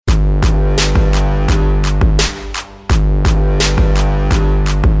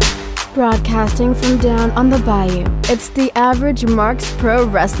Broadcasting from down on the bayou, it's the Average Marks Pro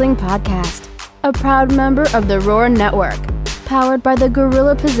Wrestling Podcast, a proud member of the Roar Network, powered by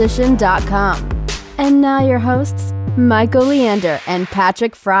thegorillaposition.com. And now your hosts, Michael Leander and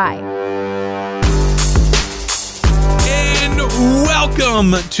Patrick Fry. And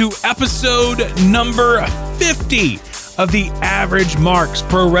welcome to episode number 50 of the Average Marks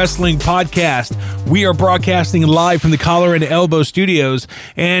Pro Wrestling Podcast. We are broadcasting live from the Collar and Elbow Studios.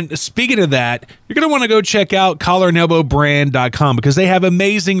 And speaking of that, you're going to want to go check out collarandelbowbrand.com because they have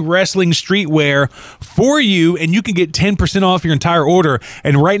amazing wrestling streetwear for you, and you can get 10% off your entire order.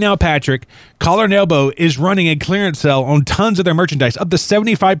 And right now, Patrick, Collar and Elbow is running a clearance sale on tons of their merchandise, up to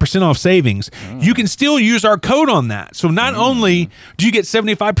 75% off savings. You can still use our code on that. So not only do you get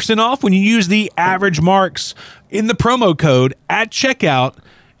 75% off when you use the Average Marks in the promo code at checkout,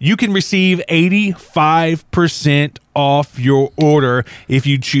 you can receive 85% off your order if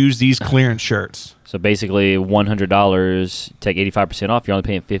you choose these clearance shirts. So basically $100, take 85% off. You're only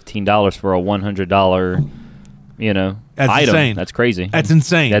paying $15 for a $100, That's item. insane. That's crazy. That's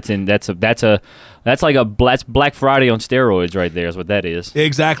insane. That's Black Friday on steroids right there is what that is.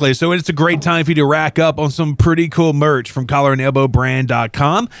 Exactly. So it's a great time for you to rack up on some pretty cool merch from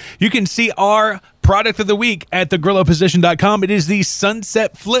collarandelbowbrand.com. You can see our product of the week at thegorillaposition.com. It is the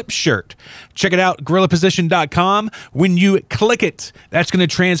Sunset Flip shirt. Check it out, gorillaposition.com. When you click it, that's going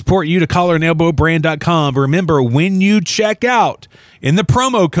to transport you to collarandelbowbrand.com. Remember, when you check out, in the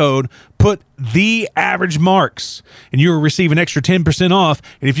promo code, put the Average Marks, and you will receive an extra 10% off.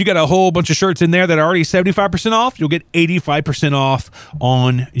 And if you got a whole bunch of shirts in there that are already 75% off, you'll get 85% off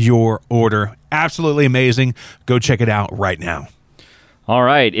on your order. Absolutely amazing. Go check it out right now. All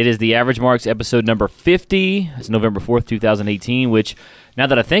right, it is the Average Marks episode number 50. It's November 4th, 2018, which, now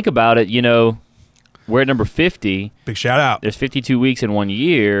that I think about it, we're at number 50. Big shout out. There's 52 weeks in 1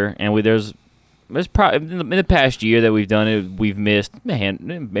 year, and there's probably in the past year that we've done it, we've missed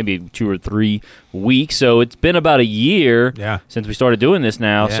maybe 2 or 3 weeks. So it's been about a year since we started doing this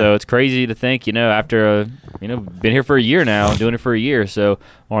now. Yeah. So it's crazy to think, after been here for a year now, doing it for a year. So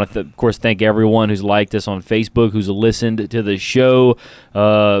I want to, of course, thank everyone who's liked us on Facebook, who's listened to the show.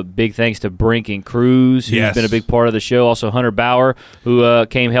 Big thanks to Brink and Cruz, who's been a big part of the show. Also, Hunter Bauer, who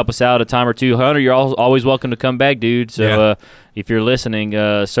came help us out a time or two. Hunter, you're always welcome to come back, dude. So if you're listening,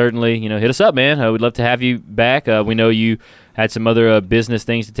 certainly, hit us up, man. We'd love to have you back. We know you had some other business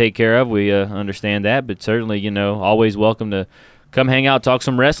things to take care of. We understand that, but certainly, always welcome to come hang out, talk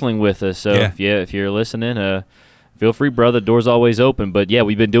some wrestling with us. So if you're listening, feel free, brother. Door's always open. But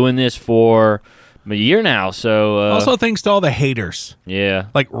we've been doing this for a year now. So also thanks to all the haters. Yeah.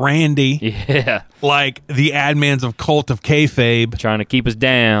 Like Randy. Yeah. Like the admins of Cult of Kayfabe. Trying to keep us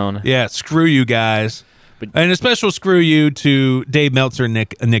down. Yeah, screw you guys. And a special screw you to Dave Meltzer and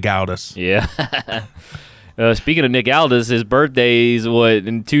Nick Aldis. Yeah. Speaking of Nick Aldis, his birthday's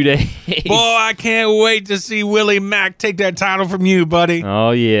in 2 days? Boy, I can't wait to see Willie Mack take that title from you, buddy.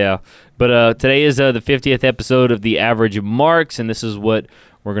 Oh, yeah. But today is the 50th episode of The Average Marks, and this is what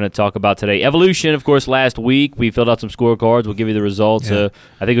we're going to talk about today. Evolution, of course, last week we filled out some scorecards. We'll give you the results. I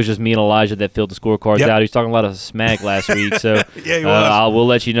think it was just me and Elijah that filled the scorecards out. He was talking a lot of smack last week, so we'll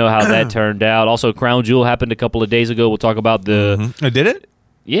let you know how that turned out. Also, Crown Jewel happened a couple of days ago. We'll talk about the... Did it?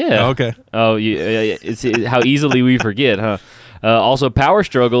 Yeah. Oh, okay. Oh, it's how easily we forget, huh? Also, Power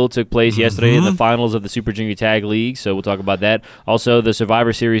Struggle took place yesterday in the finals of the Super Junior Tag League, so we'll talk about that. Also, the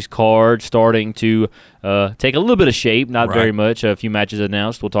Survivor Series card starting to take a little bit of shape, not very much. A few matches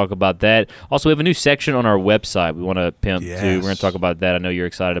announced. We'll talk about that. Also, we have a new section on our website we want to pimp, too. We're going to talk about that. I know you're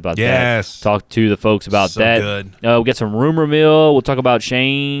excited about that. Talk to the folks about that. Good. We'll get some rumor mill. We'll talk about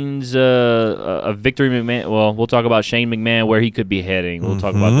Shane's Victory McMahon. Well, we'll talk about Shane McMahon, where he could be heading. We'll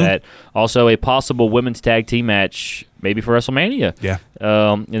talk about that. Also, a possible women's tag team match, maybe for WrestleMania. Yeah.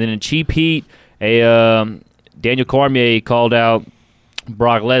 And then in Cheap Heat, Daniel Cormier called out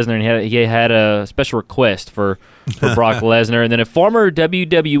Brock Lesnar, and he had a special request for Brock Lesnar. And then a former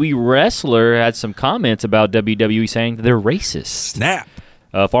WWE wrestler had some comments about WWE saying that they're racist. Snap.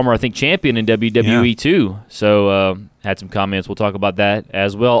 Former, I think, champion in WWE too. So had some comments. We'll talk about that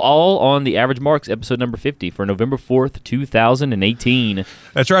as well. All on the Average Marks, episode number 50 for November 4th, 2018.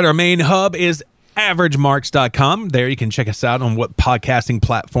 That's right. Our main hub is AverageMarks.com. There you can check us out on what podcasting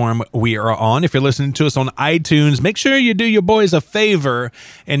platform we are on. If you're listening to us on iTunes, make sure you do your boys a favor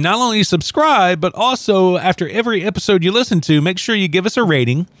and not only subscribe, but also after every episode you listen to, make sure you give us a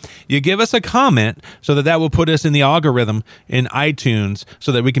rating, you give us a comment, so that will put us in the algorithm in iTunes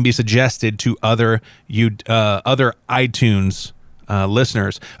so that we can be suggested to other iTunes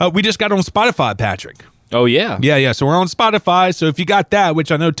listeners. We just got on Spotify, Patrick. Oh, yeah. Yeah. So we're on Spotify. So if you got that,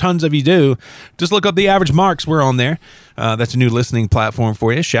 which I know tons of you do, just look up The Average Marks. We're on there. That's a new listening platform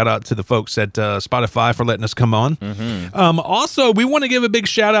for you. Shout out to the folks at Spotify for letting us come on. Also, we want to give a big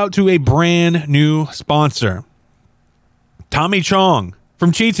shout out to a brand new sponsor, Tommy Chong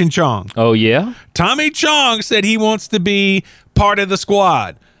from Cheech and Chong. Oh, yeah? Tommy Chong said he wants to be part of the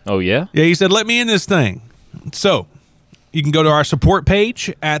squad. Oh, yeah? Yeah, he said, let me in this thing. So you can go to our support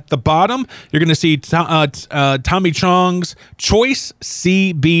page at the bottom. You're going to see Tommy Chong's Choice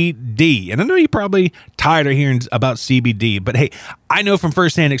CBD. And I know you're probably tired of hearing about CBD, but hey, I know from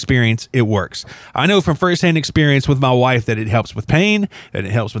firsthand experience it works. I know from firsthand experience with my wife that it helps with pain, that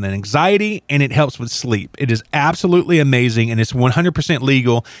it helps with anxiety, and it helps with sleep. It is absolutely amazing, and it's 100%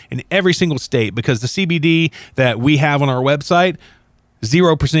 legal in every single state because the CBD that we have on our website,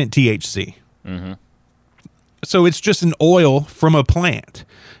 0% THC. So it's just an oil from a plant.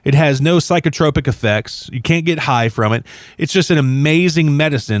 It has no psychotropic effects. You can't get high from it. It's just an amazing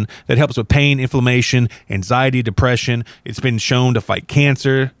medicine that helps with pain, inflammation, anxiety, depression. It's been shown to fight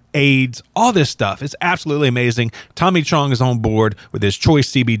cancer, AIDS, all this stuff. It's absolutely amazing. Tommy Chong is on board with his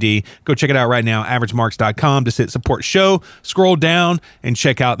Choice CBD. Go check it out right now, averagemarks.com. Just hit support show, scroll down, and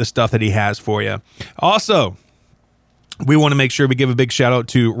check out the stuff that he has for you. Also, we want to make sure we give a big shout out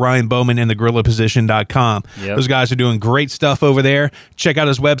to Ryan Bowman and the GorillaPosition.com. Those guys are doing great stuff over there. Check out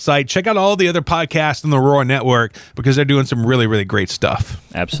his website. Check out all the other podcasts on the Roar Network because they're doing some really, really great stuff.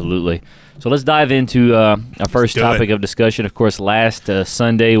 Absolutely. So let's dive into our first topic of discussion. Of course, last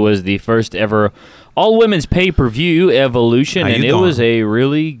Sunday was the first ever all-women's pay-per-view, Evolution, and it was a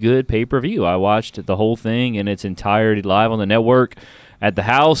really good pay-per-view. I watched the whole thing in its entirety live on the network at the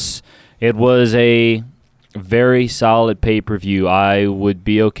house. It was a very solid pay-per-view. I would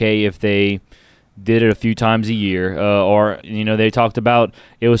be okay if they did it a few times a year. They talked about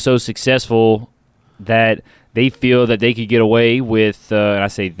it was so successful that they feel that they could get away with, and I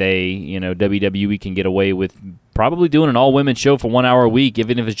say they, WWE can get away with probably doing an all-women show for 1 hour a week,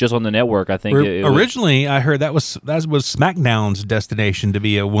 even if it's just on the network. I think originally I heard that was SmackDown's destination to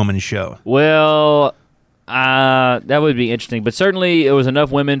be a woman's show. Well, that would be interesting, but certainly it was enough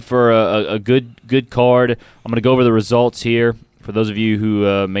women for a good card. I'm going to go over the results here for those of you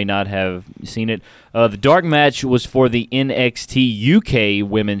who may not have seen it. The dark match was for the NXT UK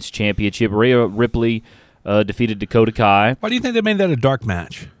Women's Championship. Rhea Ripley defeated Dakota Kai. Why do you think they made that a dark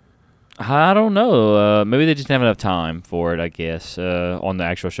match? I don't know. Maybe they just didn't have enough time for it, I guess, on the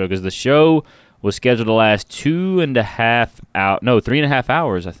actual show, because the show was scheduled to last 3.5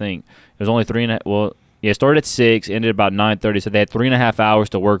 hours, I think. It was only 3.5. Well, yeah, it started at 6, ended about 9:30, so they had 3.5 hours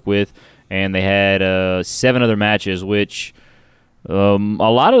to work with, and they had 7 other matches, which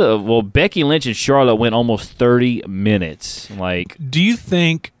Becky Lynch and Charlotte went almost 30 minutes. Do you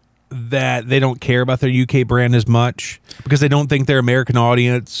think that they don't care about their UK brand as much because they don't think their American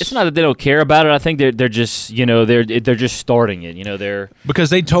audience? It's not that they don't care about it. I think they're just they're just starting it. They're because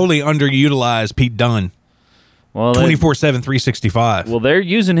they totally underutilize Pete Dunne. Well, 24/7, 365. Well, they're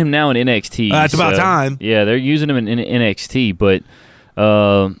using him now in NXT. That's about time. Yeah, they're using him in NXT, but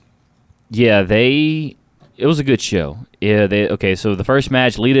it was a good show. Yeah, so the first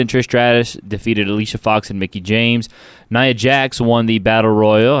match, Lita and Trish Stratus defeated Alicia Fox and Mickie James. Nia Jax won the Battle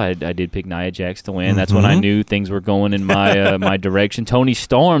Royal. I did pick Nia Jax to win. That's when I knew things were going in my my direction. Toni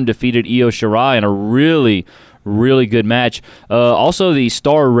Storm defeated Io Shirai in a really, really good match. Also, the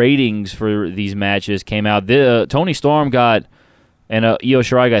star ratings for these matches came out. Toni Storm got and Io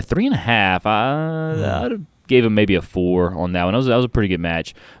Shirai got 3.5. I gave him maybe a 4 on that one. That was a pretty good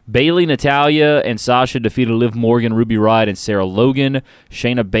match. Bayley, Natalya, and Sasha defeated Liv Morgan, Ruby Riott, and Sarah Logan.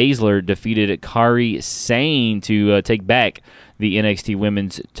 Shayna Baszler defeated Kairi Sane to take back the NXT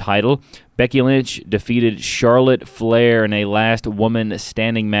Women's title. Becky Lynch defeated Charlotte Flair in a last woman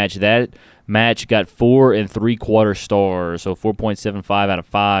standing match. That match got 4 3/4 stars, so 4.75 out of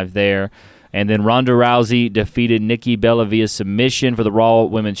 5 there. And then Ronda Rousey defeated Nikki Bella via submission for the Raw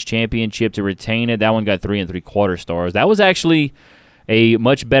Women's Championship to retain it. That one got 3 3/4 stars. That was actually a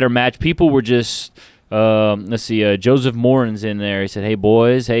much better match. People were just, Joseph Morin's in there. He said, "Hey,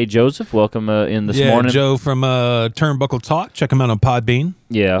 boys. Hey, Joseph. Welcome in this morning." Yeah, Joe from Turnbuckle Talk. Check him out on Podbean.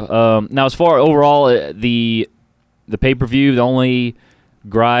 Yeah. Now, as far overall, the pay-per-view, the only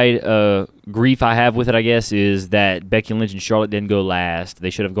grief I have with it, I guess, is that Becky Lynch and Charlotte didn't go last. They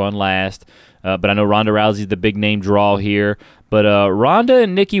should have gone last. But I know Ronda Rousey's the big name draw here. But Ronda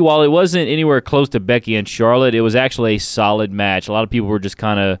and Nikki, while it wasn't anywhere close to Becky and Charlotte, it was actually a solid match. A lot of people were just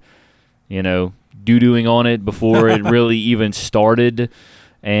kind of, doo-dooing on it before it really even started.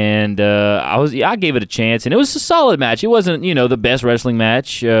 And I gave it a chance, and it was a solid match. It wasn't, the best wrestling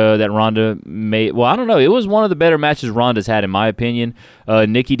match that Ronda made. Well, I don't know. It was one of the better matches Ronda's had, in my opinion.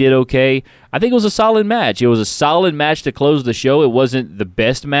 Nikki did okay. I think it was a solid match. It was a solid match to close the show. It wasn't the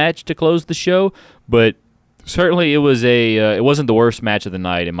best match to close the show, but certainly it was it wasn't the worst match of the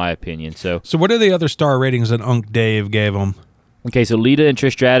night, in my opinion. So what are the other star ratings that Unc Dave gave them? Okay, so Lita and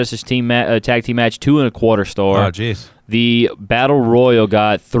Trish Stratus' tag team match, 2.25 star. Oh, jeez. The Battle Royal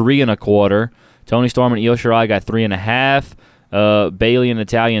got 3.25. Toni Storm and Io Shirai got 3.5. Bayley and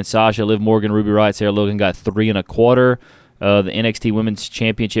Natalya and Sasha, Liv Morgan, Ruby Riott, Sarah Logan got 3.25. The NXT Women's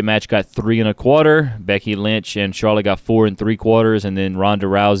Championship match got 3.25. Becky Lynch and Charlotte got 4.75, and then Ronda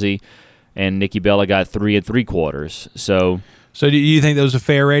Rousey and Nikki Bella got 3.75. So do you think those are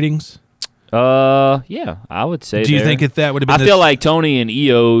fair ratings? Yeah, I would say. Do you think if that would have been? I feel like Toni and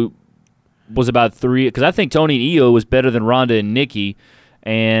Io was about 3, because I think Toni and Io was better than Ronda and Nikki,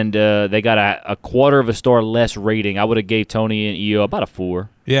 and they got a 1/4 star less rating. I would have gave Toni and Io about a 4.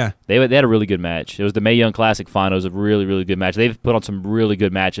 Yeah, they had a really good match. It was the Mae Young Classic Finals, a really, really good match. They've put on some really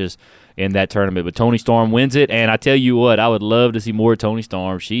good matches in that tournament, but Toni Storm wins it, and I tell you what, I would love to see more Toni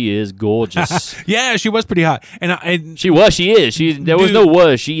Storm. She is gorgeous. Yeah, she was pretty hot, and she is. She is.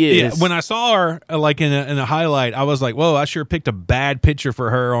 Yeah, when I saw her like in a highlight, I was like, whoa, I sure picked a bad picture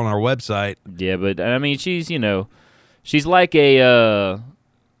for her on our website. Yeah, but I mean, she's she's like a.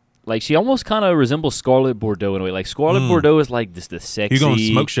 Like, she almost kind of resembles Scarlett Bordeaux in a way. Like, Scarlett Bordeaux is like the sexy. You're going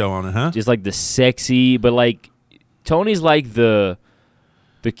smoke show on it, huh? Just like the sexy, but like Toni's like the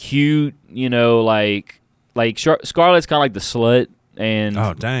cute, Scarlett's kind of like the slut. And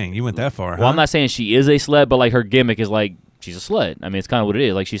oh, dang, you went that far. Well, I'm not saying she is a slut, but like her gimmick is like she's a slut. I mean, it's kind of what it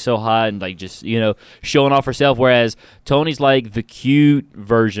is. Like, she's so hot and like just showing off herself. Whereas Toni's like the cute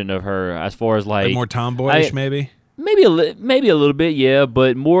version of her, as far as like more tomboyish, maybe. Maybe a little bit, yeah,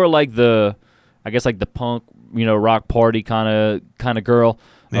 but more like the punk, rock party kind of girl.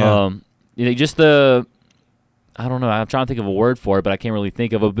 Yeah. Just the, I don't know. I'm trying to think of a word for it, but I can't really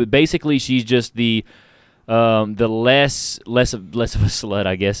think of it. But basically, she's just the less of a slut,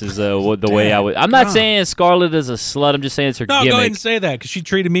 I guess, is the way I would. I'm not saying Scarlett is a slut. I'm just saying it's her gimmick. No, go ahead and say that, because she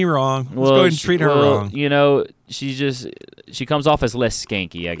treated me wrong. Let's go ahead and treat her wrong. She comes off as less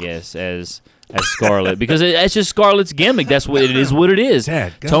skanky, I guess, as Scarlett, because it's just Scarlett's gimmick. That's what it is. What it is.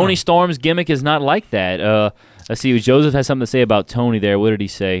 Toni Storm's gimmick is not like that. Let's see. Joseph has something to say about Toni there. What did he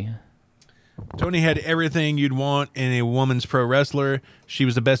say? Toni had everything you'd want in a woman's pro wrestler. She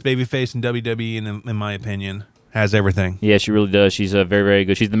was the best babyface in WWE, in my opinion. Has everything. Yeah, she really does. She's very, very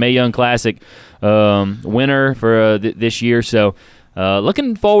good. She's the Mae Young Classic winner for this year. So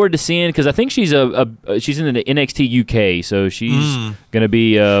looking forward to seeing, because I think she's she's in the NXT UK, so she's going to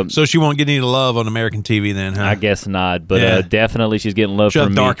be. So she won't get any love on American TV then, huh? I guess not, but definitely she's getting love from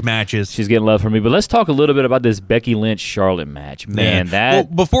me. Dark matches. She's getting love from me. But let's talk a little bit about this Becky Lynch-Charlotte match. Man, well,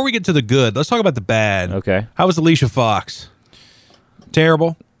 before we get to the good, let's talk about the bad. Okay. How was Alicia Fox?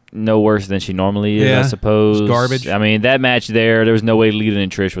 Terrible? No worse than she normally is, I suppose. It's garbage. I mean, that match there was no way Lita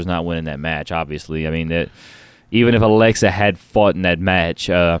and Trish was not winning that match, obviously. I mean, that. Even if Alexa had fought in that match,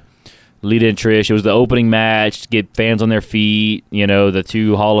 Lita and Trish, it was the opening match to get fans on their feet, the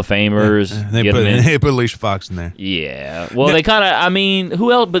two Hall of Famers. They put Alicia Fox in there. Yeah. Well, they kind of, I mean,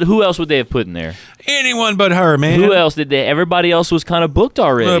 who else would they have put in there? Anyone but her, man. Who else did they? Everybody else was kind of booked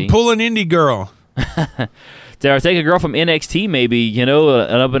already. Pull an indie girl. Or take a girl from NXT, maybe, an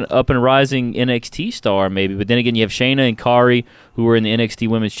up and rising NXT star, maybe. But then again, you have Shayna and Kari, who were in the NXT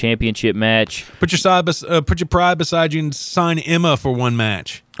Women's Championship match. Put your pride beside you and sign Emma for one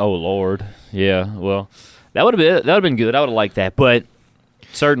match. Oh Lord, yeah. Well, that would have been good. I would have liked that, but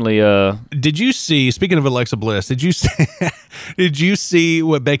certainly. Did you see? Speaking of Alexa Bliss, did you see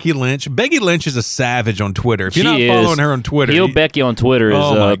what Becky Lynch? Becky Lynch is a savage on Twitter. If you're not following her on Twitter, heel Becky on Twitter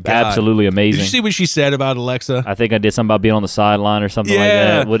is absolutely amazing. Did you see what she said about Alexa? I think I did something about being on the sideline or something like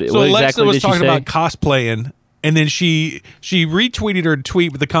that. What Alexa exactly was did she talking say? about cosplaying. And then she retweeted her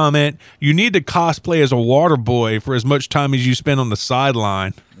tweet with the comment, "You need to cosplay as a water boy for as much time as you spend on the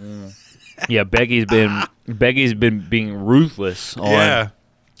sideline." Yeah, Becky's been being ruthless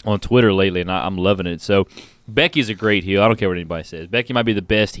on Twitter lately, and I'm loving it. So Becky's a great heel. I don't care what anybody says. Becky might be the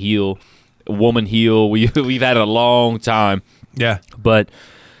best woman heel we've had in a long time. Yeah, but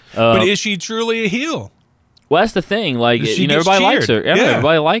is she truly a heel? Well, that's the thing. Like, She gets everybody likes her. cheered. Yeah.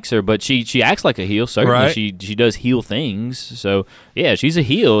 Everybody likes her, but she acts like a heel. Certainly, Right. she does heel things. So yeah, she's a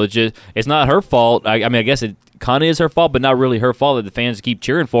heel. It's not her fault. I mean, I guess it kind of is her fault, but not really her fault that the fans keep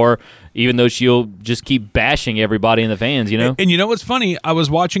cheering for her, even though she'll just keep bashing everybody in the fans. And you know what's funny? I was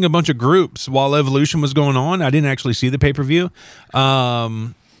watching a bunch of groups while Evolution was going on. I didn't actually see the pay-per-view.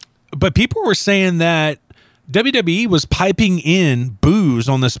 But people were saying that WWE was piping in booze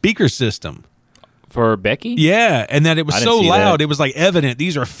on the speaker system. For Becky. Yeah, and that it was I didn't so see loud, that. it was like evident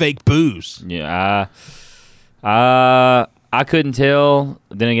these are fake boos. Yeah, I couldn't tell.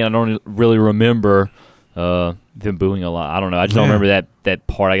 Then again, I don't really remember them booing a lot. I don't know. I just don't remember that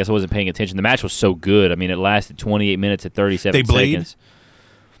part. I guess I wasn't paying attention. The match was so good. I mean, it lasted 28 minutes and 37 They bleed? seconds.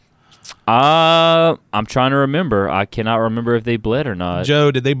 I'm trying to remember. I cannot remember if they bled or not.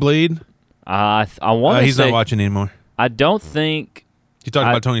 Joe, did they bleed? I want to He's say not watching anymore. I don't think. You talked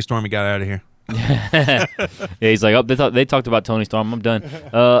about Tony Storm. He got out of here. Yeah, he's like, oh, they talked about Tony Storm. I'm done.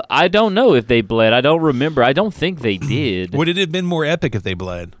 I don't know if they bled. I don't remember. I don't think they did. Would it have been more epic if they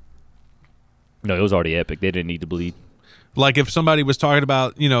bled? No, it was already epic. They didn't need to bleed. Like if somebody was talking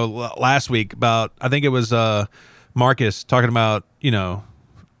about, last week about, I think it was Marcus talking about,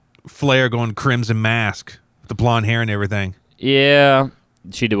 Flair going Crimson Mask with the blonde hair and everything. Yeah,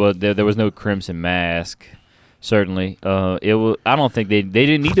 she did. Well, there was no Crimson Mask. Certainly, it was. I don't think they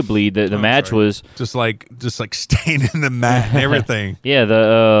didn't need to bleed. The match was just like staining the mat and everything. Yeah,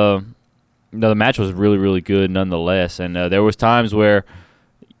 the match was really, really good nonetheless. And there was times where,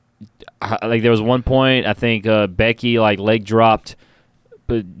 like, there was one point I think Becky leg dropped,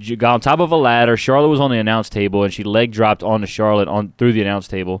 but got on top of a ladder. Charlotte was on the announce table, and she leg dropped onto Charlotte through the announce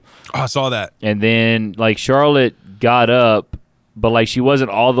table. Oh, I saw that. And then Charlotte got up, but she wasn't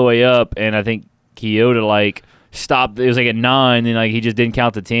all the way up, and I think Kyoto stopped. It was at 9, and he just didn't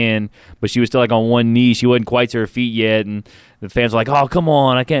count to 10, but she was still on one knee. She wasn't quite to her feet yet, and the fans were like, "Oh, come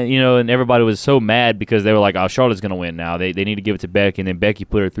on, I can't," and everybody was so mad because they were like, "Oh, Charlotte's gonna win now. They need to give it to Becky," and then Becky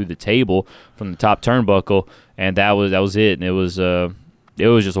put her through the table from the top turnbuckle, and that was it. And it was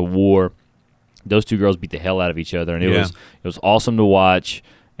just a war. Those two girls beat the hell out of each other, and it was awesome to watch.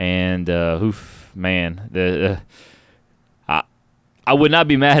 And I would not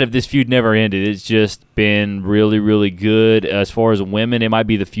be mad if this feud never ended. It's just been really, really good. As far as women, it might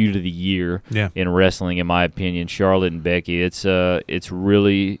be the feud of the year in wrestling, in my opinion. Charlotte and Becky. It's been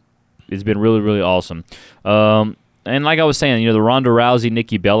really, really awesome. And like I was saying, the Ronda Rousey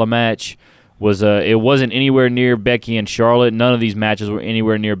Nikki Bella match was it wasn't anywhere near Becky and Charlotte. None of these matches were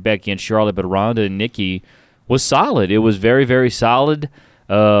anywhere near Becky and Charlotte, but Ronda and Nikki was solid. It was very, very solid.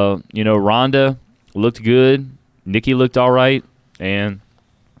 Ronda looked good. Nikki looked all right. And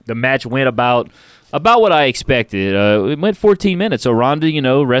the match went about what I expected. It went 14 minutes. So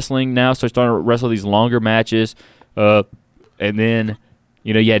Ronda, wrestling now, starts starting to wrestle these longer matches. And then,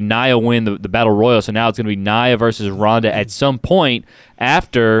 you had Nia win the Battle Royal. So now it's going to be Nia versus Ronda at some point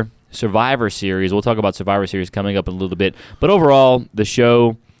after Survivor Series. We'll talk about Survivor Series coming up in a little bit. But overall, the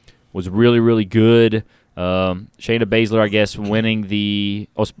show was really, really good. Shayna Baszler, I guess, winning the...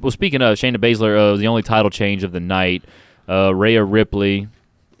 Well, speaking of Shayna Baszler, the only title change of the night. Rhea Ripley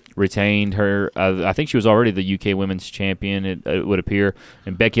retained her. I think she was already the UK Women's Champion, it would appear.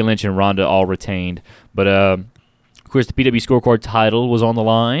 And Becky Lynch and Ronda all retained. But, of course, the PW Scorecard title was on the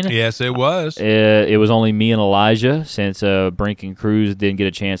line. Yes, it was. It was only me and Elijah since Brink and Cruz didn't get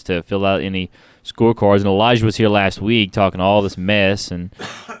a chance to fill out any scorecards. And Elijah was here last week talking all this mess. And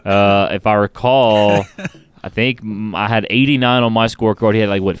if I recall... I think I had 89 on my scorecard. He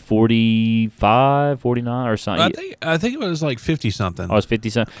had 45, 49 or something. I think it was 50-something. Oh, it was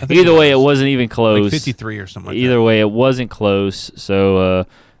 50-something. Either way, it wasn't even close. 53 or something like that. Either way, it wasn't close. So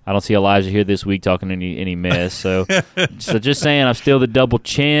I don't see Elijah here this week talking any mess. So just saying, I'm still the double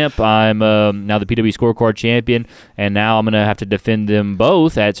champ. I'm now the PW Scorecard champion, and now I'm going to have to defend them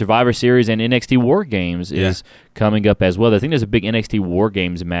both at Survivor Series, and NXT War Games is coming up as well. I think there's a big NXT War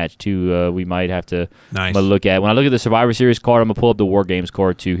Games match, too, we might have to look at. When I look at the Survivor Series card, I'm going to pull up the War Games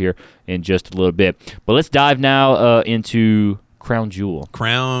card, too, here in just a little bit. But let's dive now into Crown Jewel.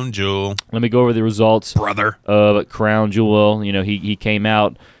 Crown Jewel. Let me go over the results. Brother. Of Crown Jewel. He came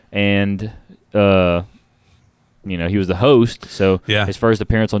out and, he was the host. So his first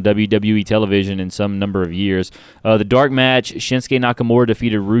appearance on WWE television in some number of years. The dark match, Shinsuke Nakamura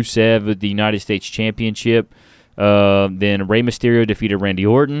defeated Rusev with the United States Championship. Then Rey Mysterio defeated Randy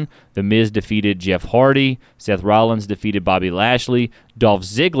Orton. The Miz defeated Jeff Hardy. Seth Rollins defeated Bobby Lashley. Dolph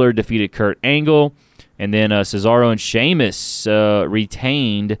Ziggler defeated Kurt Angle. And then Cesaro and Sheamus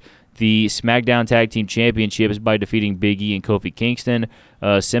retained the SmackDown Tag Team Championships by defeating Big E and Kofi Kingston.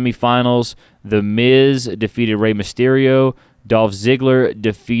 Semifinals, The Miz defeated Rey Mysterio. Dolph Ziggler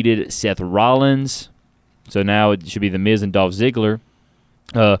defeated Seth Rollins. So now it should be The Miz and Dolph Ziggler.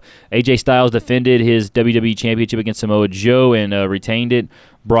 AJ Styles defended his WWE Championship against Samoa Joe and retained it.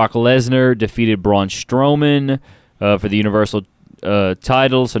 Brock Lesnar defeated Braun Strowman for the Universal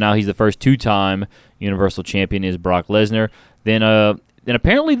title. So now he's the first two-time Universal Champion is Brock Lesnar. Then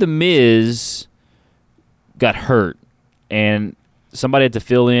apparently The Miz got hurt, and somebody had to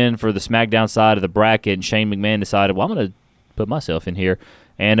fill in for the SmackDown side of the bracket, and Shane McMahon decided, well, I'm going to put myself in here.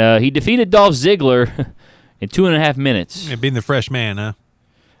 And he defeated Dolph Ziggler in 2.5 minutes. Yeah, being the fresh man, huh?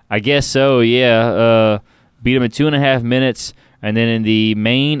 I guess so, yeah. Beat him in 2.5 minutes. And then in the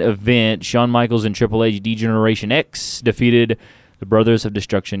main event, Shawn Michaels and Triple H D-Generation X defeated the Brothers of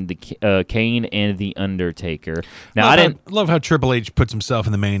Destruction, Kane and The Undertaker. Now, I love how Triple H puts himself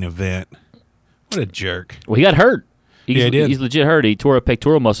in the main event. What a jerk. Well, he got hurt. He did. He's legit hurt. He tore a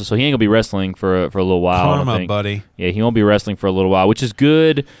pectoral muscle, so he ain't going to be wrestling for a little while. Karma, buddy. Yeah, he won't be wrestling for a little while, which is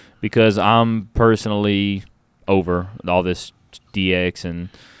good because I'm personally over all this DX and...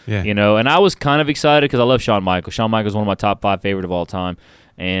 Yeah. You know, and I was kind of excited because I love Shawn Michaels. Shawn Michaels is one of my top 5 favorite of all time,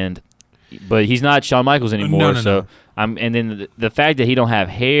 but he's not Shawn Michaels anymore. No. And then the fact that he don't have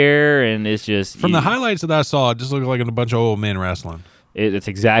hair and it's just from the highlights that I saw, it just looked like a bunch of old men wrestling. It's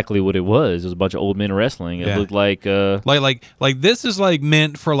exactly what it was. It was a bunch of old men wrestling. It looked like this is like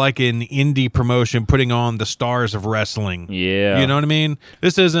meant for like an indie promotion putting on the stars of wrestling. Yeah, you know what I mean.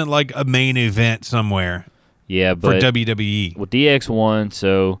 This isn't like a main event somewhere. Yeah, but for WWE. Well, DX won,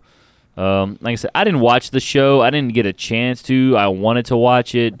 so like I said, I didn't watch the show. I didn't get a chance to. I wanted to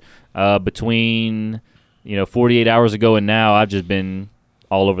watch it between 48 hours ago and now. I've just been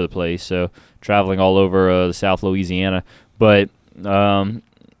all over the place, so traveling all over the South Louisiana. But now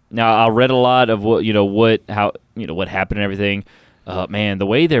I read a lot of what happened and everything. Man, the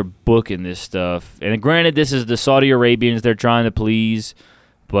way they're booking this stuff, and granted, this is the Saudi Arabians they're trying to please.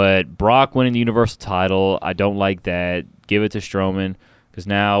 But Brock winning the Universal title, I don't like that. Give it to Strowman because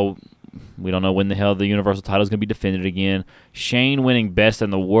now we don't know when the hell the Universal title is going to be defended again. Shane winning Best in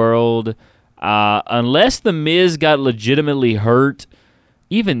the World. Unless The Miz got legitimately hurt,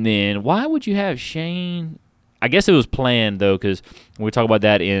 even then, why would you have Shane? I guess it was planned, though, because we talk about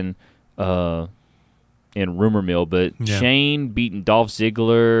that in Rumor Mill. But Shane beating Dolph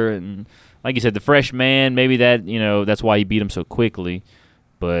Ziggler, and like you said, the fresh man, maybe that's why he beat him so quickly.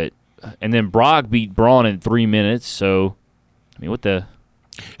 And then Brock beat Braun in 3 minutes. So, I mean, what the?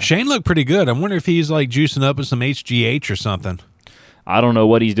 Shane looked pretty good. I wonder if he's like juicing up with some HGH or something. I don't know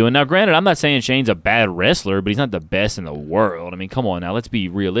what he's doing. Now, granted, I'm not saying Shane's a bad wrestler, but he's not the best in the world. I mean, come on now. Let's be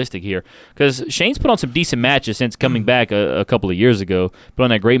realistic here. Because Shane's put on some decent matches since coming back a couple of years ago. Put on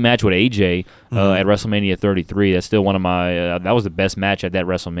that great match with AJ at WrestleMania 33. That's still one of my that was the best match at that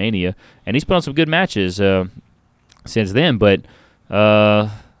WrestleMania. And he's put on some good matches since then. But I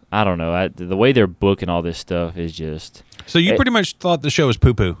don't know. The way they're booking all this stuff is just... So you pretty much thought the show was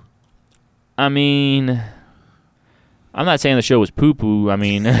poo-poo? I mean... I'm not saying the show was poo-poo. I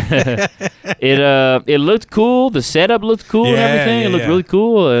mean, it looked cool. The setup looked cool and everything. It looked really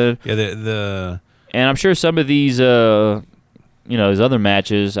cool. And I'm sure some of these, these other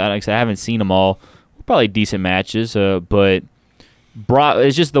matches, I haven't seen them all. Probably decent matches, but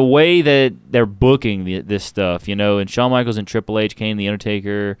it's just the way that they're booking this stuff, and Shawn Michaels and Triple H, Kane, The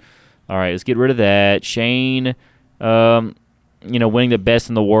Undertaker. All right, let's get rid of that. Shane, winning the Best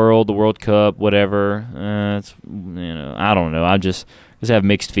in the World, the World Cup, whatever. I don't know. I just have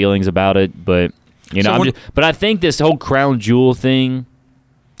mixed feelings about it, but but I think this whole Crown Jewel thing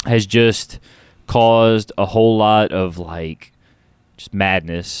has just caused a whole lot of just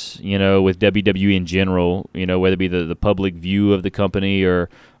madness, with WWE in general, whether it be the public view of the company or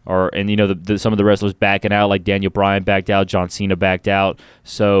some of the wrestlers backing out, like Daniel Bryan backed out, John Cena backed out.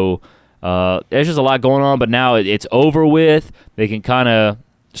 So there's just a lot going on, but now it's over with. They can kind of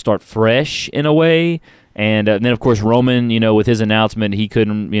start fresh in a way. And then, of course, Roman, with his announcement, he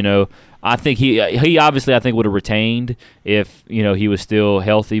couldn't, I think he obviously, I think, would have retained if, he was still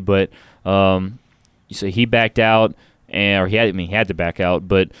healthy. But so he backed out. He had to back out,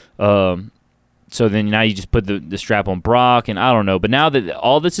 but so then now you just put the strap on Brock, and I don't know. But now that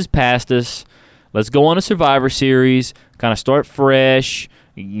all this is past us, let's go on a Survivor Series, kind of start fresh,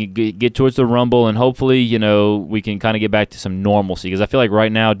 get towards the Rumble, and hopefully, we can kind of get back to some normalcy. Because I feel like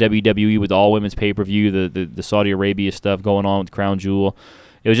right now, WWE with the all-women's pay-per-view, the Saudi Arabia stuff going on with Crown Jewel,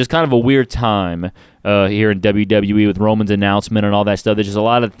 it was just kind of a weird time here in WWE with Roman's announcement and all that stuff. There's just a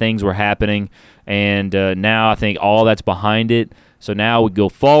lot of things were happening, and now I think all that's behind it. So now we go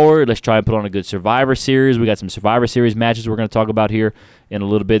forward. Let's try and put on a good Survivor Series. We got some Survivor Series matches we're going to talk about here in a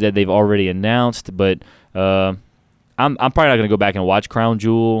little bit that they've already announced. But I'm probably not going to go back and watch Crown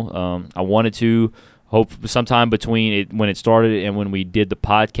Jewel. I wanted to hope sometime between when it started and when we did the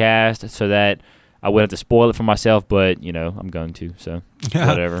podcast so that I wouldn't have to spoil it for myself. But, I'm going to. So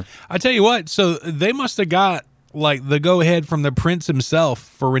whatever. I tell you what. So they must have got like the go-ahead from the Prince himself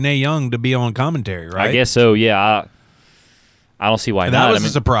for Renee Young to be on commentary, right? I guess so, yeah. I don't see why not. That was a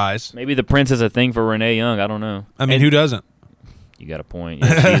surprise. Maybe the Prince is a thing for Renee Young. I don't know. Who doesn't? You got a point.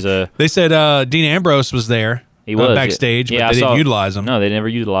 Yeah, she's they said Dean Ambrose was there. He was backstage, but they didn't utilize him. No, they never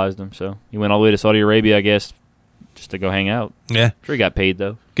utilized him. So he went all the way to Saudi Arabia, I guess, just to go hang out. Yeah. Sure he got paid,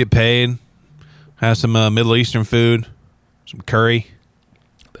 though. Get paid. Have some Middle Eastern food. Some curry.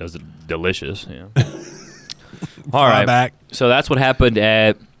 That was delicious. Yeah. All right. Back. So that's what happened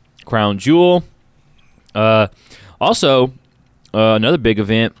at Crown Jewel. Also, another big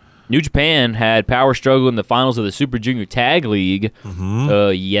event, New Japan had Power Struggle in the finals of the Super Junior Tag League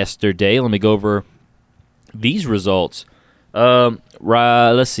yesterday. Let me go over these results.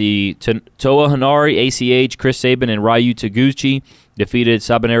 Let's see. Toa Hanari, ACH, Chris Sabin, and Ryu Taguchi defeated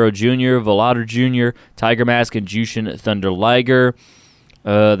Sabanero Jr., Volador Jr., Tiger Mask, and Jushin Thunder Liger.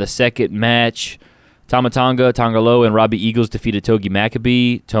 The second match, Tamatanga, Tangalo, and Robbie Eagles defeated Togi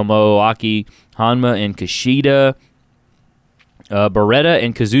Makabe, Tomoaki Hanma, and Kushida. Beretta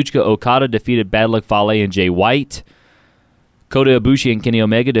and Kazuchika Okada defeated Bad Luck Fale and Jay White. Kota Ibushi and Kenny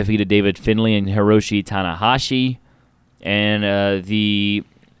Omega defeated David Finlay and Hiroshi Tanahashi. And the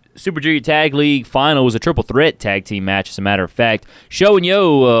Super Junior Tag League final was a triple threat tag team match, as a matter of fact. Sho and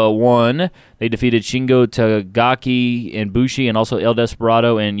Yo won. They defeated Shingo Tagaki and Bushi, and also El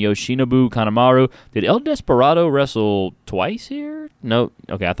Desperado and Yoshinobu Kanemaru. Did El Desperado wrestle twice here? No.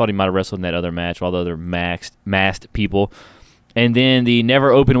 Okay, I thought he might have wrestled in that other match, all the other masked people. And then the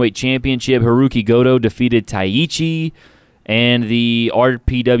Never Openweight Championship, Haruki Goto defeated Taichi. And the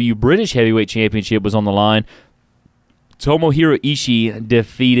RPW British Heavyweight Championship was on the line. Tomohiro Ishii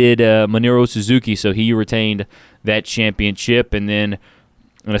defeated Minoru Suzuki, so he retained that championship. And then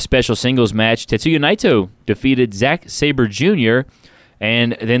in a special singles match, Tetsuya Naito defeated Zack Sabre Jr.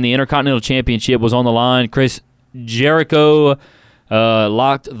 And then the Intercontinental Championship was on the line. Chris Jericho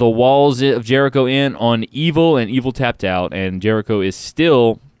locked the walls of Jericho in on Evil, and Evil tapped out. And Jericho is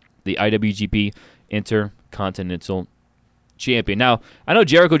still the IWGP Intercontinental Champion. Now, I know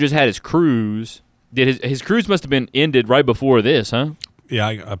Jericho just had his cruise. Did his cruise must have been ended right before this, huh? Yeah,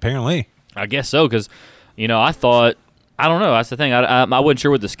 apparently. I guess so, because, I thought, I don't know. That's the thing. I wasn't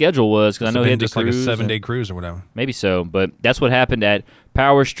sure what the schedule was, because I know he had just the cruise. Like a 7-day cruise or whatever. Maybe so, but that's what happened at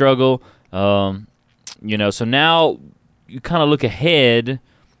Power Struggle. So now you kind of look ahead. Let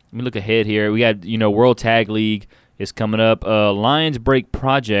me look ahead here. We got, World Tag League is coming up. Lions Break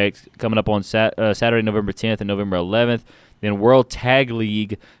Project coming up on Saturday, November 10th and November 11th. Then World Tag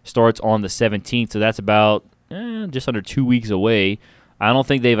League starts on the 17th, so that's about just under 2 weeks away. I don't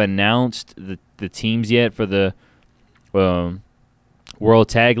think they've announced the teams yet for the World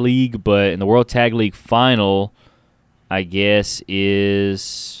Tag League, but in the World Tag League final, I guess,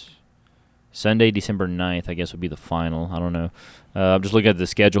 is Sunday, December 9th, I guess would be the final. I don't know. I'm just looking at the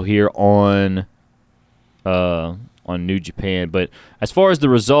schedule here on New Japan. But as far as the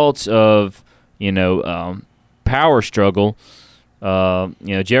results of, Power Struggle,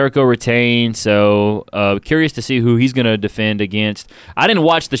 Jericho retained, so curious to see who he's going to defend against. I didn't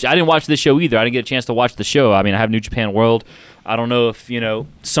watch this show either. I didn't get a chance to watch the show. I mean, I have New Japan World. I don't know if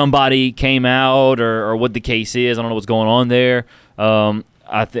somebody came out or what the case is. I don't know what's going on there.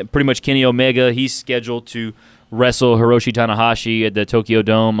 I think pretty much Kenny Omega, he's scheduled to wrestle Hiroshi Tanahashi at the Tokyo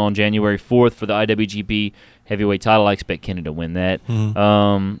Dome on January 4th for the IWGP Heavyweight title. I expect Kenny to win that.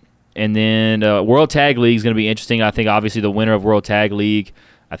 Mm-hmm. And then World Tag League is going to be interesting. I think obviously the winner of World Tag League,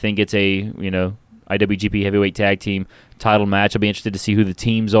 I think it's a IWGP Heavyweight Tag Team title match. I'll be interested to see who the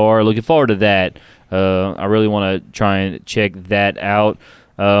teams are. Looking forward to that. I really want to try and check that out.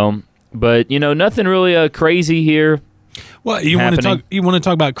 But nothing really crazy here. Well, you want to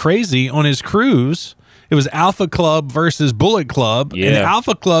talk about crazy on his cruise. It was Alpha Club versus Bullet Club, and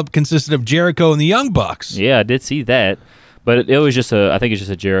Alpha Club consisted of Jericho and the Young Bucks. Yeah, I did see that. But it was just I think it's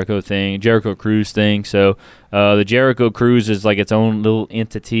just a Jericho thing, Jericho Cruise thing. So the Jericho Cruise is like its own little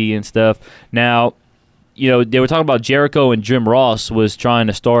entity and stuff. Now, they were talking about Jericho, and Jim Ross was trying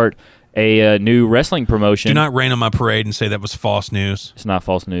to start a new wrestling promotion. Do not rain on my parade and say that was false news. It's not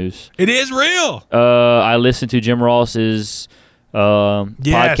false news. It is real. I listened to Jim Ross's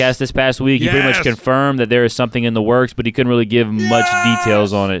podcast this past week. He pretty much confirmed that there is something in the works, but he couldn't really give much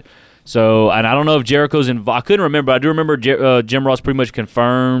details on it. So, and I don't know if Jericho's involved. I couldn't remember. I do remember Jim Ross pretty much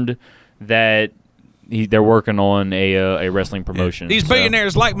confirmed that they're working on a wrestling promotion. These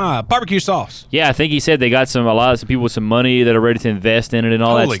billionaires like my barbecue sauce. Yeah, I think he said they got some people with some money that are ready to invest in it and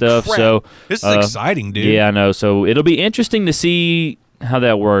all Holy that stuff. crap. So This is exciting, dude. Yeah, I know. So it'll be interesting to see how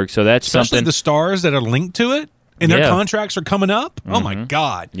that works. So that's Especially something. the stars that are linked to it and their Yeah. contracts are coming up. Oh my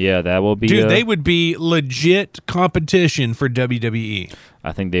God. Yeah, that will be. Dude, they would be legit competition for WWE.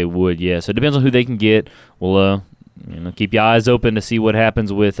 I think they would. Yeah. So it depends on who they can get. We'll keep your eyes open to see what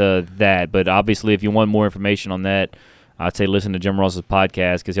happens with that. But obviously, if you want more information on that, I'd say listen to Jim Ross's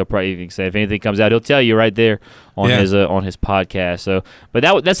podcast because he'll probably say if anything comes out, he'll tell you right there on his podcast. So, but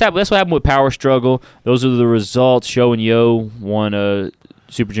that's what happened with Power Struggle. Those are the results. Show and Yo won a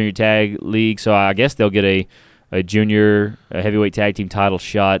Super Junior Tag League, so I guess they'll get a junior heavyweight tag team title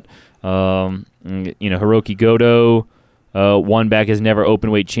shot. Hiroki Goto won back his never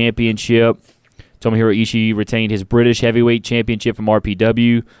openweight championship. Tomohiro Ishii retained his British heavyweight championship from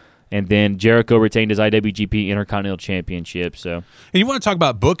RPW, and then Jericho retained his IWGP Intercontinental Championship. So, And you want to talk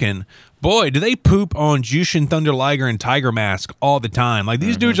about booking? Boy, do they poop on Jushin Thunder Liger and Tiger Mask all the time. Like,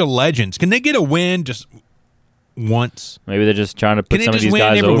 these dudes are legends. Can they get a win just once? maybe they're just trying to put Can some they of just these win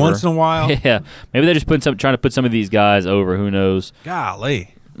guys every over. once in a while? Yeah, maybe they're just trying to put some of these guys over. Who knows?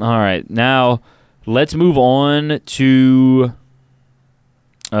 Golly. All right, now let's move on to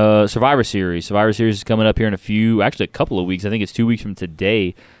Survivor Series. Survivor Series is coming up here in a couple of weeks. I think it's 2 weeks from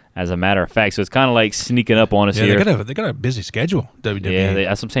today, as a matter of fact. So it's kind of like sneaking up on us Yeah, here. they got a busy schedule, WWE. Yeah,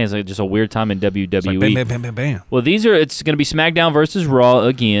 that's what I'm saying. It's like just a weird time in WWE. It's like bam, bam, bam, bam, bam. Well, it's going to be SmackDown versus Raw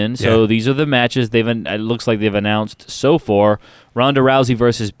again. So Yeah. these are the matches it looks like they've announced so far. Ronda Rousey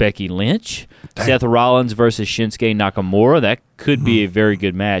versus Becky Lynch. Dang. Seth Rollins versus Shinsuke Nakamura. That could be a very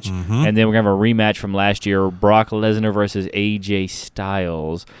good match. And then we're going to have a rematch from last year, Brock Lesnar versus AJ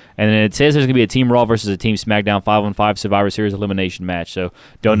Styles. And then it says there's going to be a Team Raw versus a Team SmackDown 5-on-5 Survivor Series elimination match. So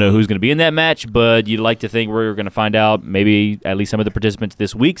don't know who's going to be in that match, but you'd like to think we're going to find out maybe at least some of the participants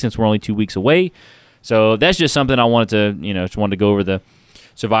this week since we're only 2 weeks away. So that's just something I wanted to go over the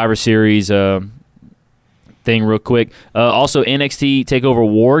Survivor Series thing real quick. Also, NXT TakeOver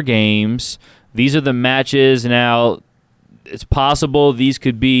War Games. These are the matches. Now, it's possible these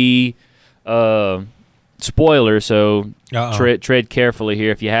could be spoilers, so tread carefully here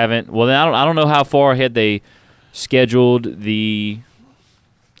if you haven't. Well, then I don't know how far ahead they scheduled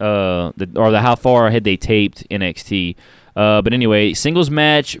how far ahead they taped NXT. But anyway, singles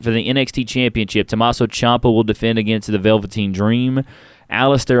match for the NXT Championship. Tommaso Ciampa will defend against the Velveteen Dream.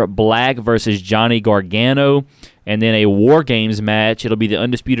 Aleister Black versus Johnny Gargano. And then a War Games match. It'll be the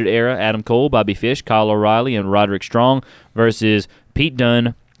Undisputed Era, Adam Cole, Bobby Fish, Kyle O'Reilly, and Roderick Strong versus Pete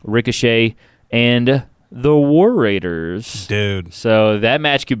Dunne, Ricochet, and the War Raiders. Dude. So that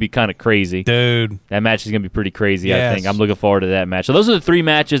match could be kind of crazy. Dude. That match is going to be pretty crazy, Yes. I think. I'm looking forward to that match. So those are the three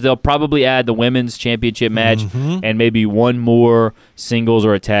matches. They'll probably add the Women's Championship match and maybe one more singles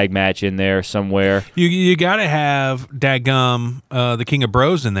or a tag match in there somewhere. You got to have dadgum the King of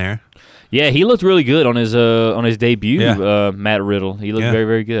Bros in there. Yeah, he looked really good on his debut, Yeah. Matt Riddle. He looked Yeah. very,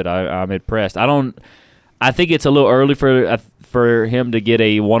 very good. I'm impressed. I think it's a little early for him to get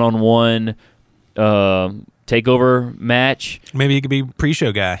a one-on-one takeover match. Maybe he could be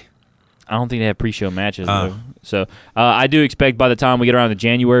pre-show guy. I don't think they have pre-show matches, though. So I do expect by the time we get around to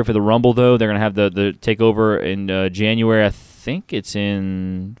January for the Rumble, though, they're going to have the takeover in January. I think it's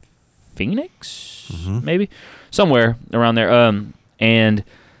in Phoenix, maybe somewhere around there. And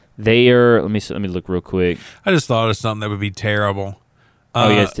they are. Let me look real quick. I just thought of something that would be terrible.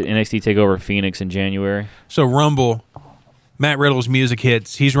 Yes, the NXT takeover Phoenix in January. So Rumble, Matt Riddle's music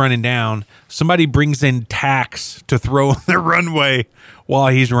hits. He's running down. Somebody brings in tacks to throw on the runway while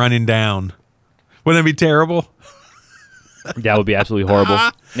he's running down. Wouldn't that be terrible? That would be absolutely horrible.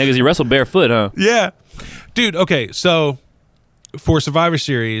 Yeah, because he wrestled barefoot, huh? Yeah. Dude, okay, so for Survivor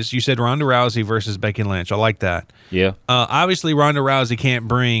Series, you said Ronda Rousey versus Becky Lynch. I like that. Yeah. Obviously, Ronda Rousey can't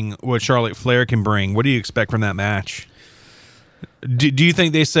bring what Charlotte Flair can bring. What do you expect from that match? Do you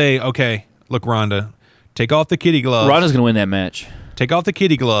think they say, okay, look, Ronda, take off the kitty gloves. Ronda's going to win that match. Take off the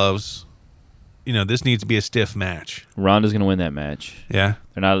kitty gloves. You know, this needs to be a stiff match. Ronda's going to win that match. Yeah.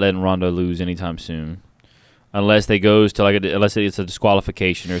 They're not letting Ronda lose anytime soon. Unless they goes to unless it's a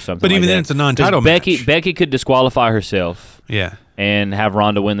disqualification or something. But even like then, that. it's a non-title 'Cause match. Becky could disqualify herself Yeah. and have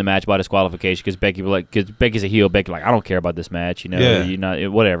Ronda win the match by disqualification because because Becky's a heel. Becky I don't care about this match. Yeah. You're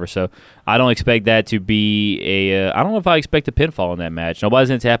not whatever. So I don't expect that to be a. I don't know if I expect a pinfall in that match. Nobody's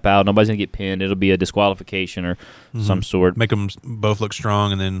gonna tap out. Nobody's gonna get pinned. It'll be a disqualification or some sort. Make them both look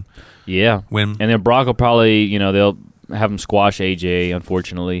strong and then Yeah. win. And then Brock will probably they'll have him squash AJ.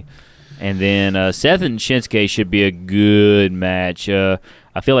 Unfortunately. And then Seth and Shinsuke should be a good match. I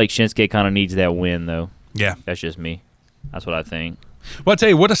feel like Shinsuke kind of needs that win, though. Yeah. That's just me. That's what I think. Well, I tell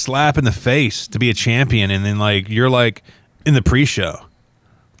you, what a slap in the face to be a champion, and then you're in the pre-show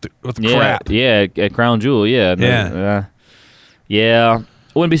with crap. Yeah, at Crown Jewel. Yeah. Yeah. Yeah.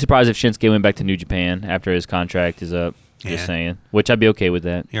 I wouldn't be surprised if Shinsuke went back to New Japan after his contract is up. Just saying. Which I'd be okay with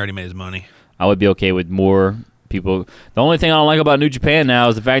that. He already made his money. I would be okay with more people. The only thing I don't like about New Japan now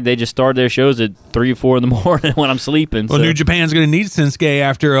is the fact they just start their shows at 3 or 4 in the morning when I'm sleeping. Well, New Japan's going to need Shinsuke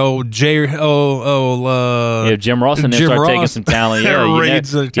after Jim Ross and them start taking some talent.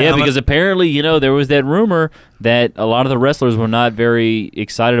 Yeah, because apparently, there was that rumor that a lot of the wrestlers were not very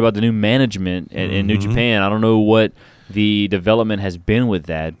excited about the new management in New Japan. I don't know what the development has been with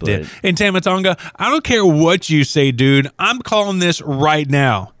that. But in Tama Tonga, I don't care what you say, dude. I'm calling this right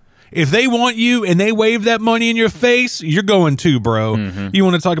now. If they want you and they wave that money in your face, you're going too, bro. You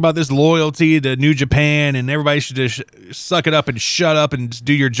want to talk about this loyalty to New Japan and everybody should just suck it up and shut up and just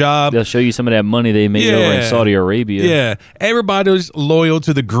do your job. They'll show you some of that money they made over in Saudi Arabia. Yeah. Everybody's loyal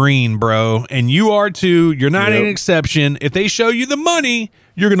to the green, bro. And you are too. You're not an exception. If they show you the money,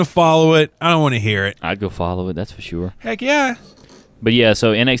 you're going to follow it. I don't want to hear it. I'd go follow it. That's for sure. Heck yeah. But yeah,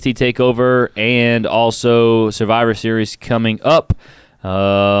 so NXT TakeOver and also Survivor Series coming up.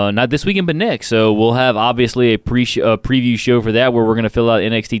 Not this weekend, but next. So we'll have obviously a preview show for that where we're going to fill out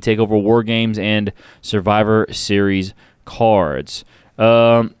NXT TakeOver War Games and Survivor Series cards.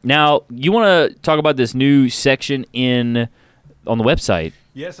 Now, you want to talk about this new section on the website?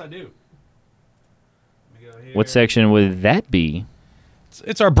 Yes, I do. Let me go here. What section would that be?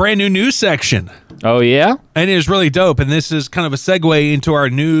 It's our brand new news section. Oh, yeah? And it is really dope. And this is kind of a segue into our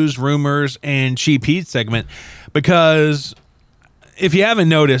news, rumors, and Cheap Heat segment because if you haven't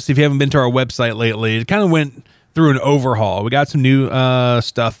noticed, if you haven't been to our website lately, it kind of went through an overhaul. We got some new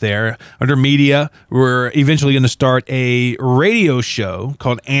stuff there. Under media, we're eventually going to start a radio show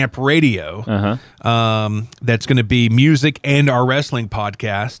called Amp Radio. That's going to be music and our wrestling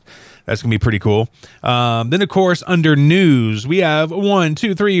podcast. That's going to be pretty cool. Then, of course, under news, we have 1,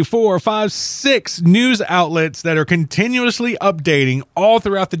 2, 3, 4, 5, 6 news outlets that are continuously updating all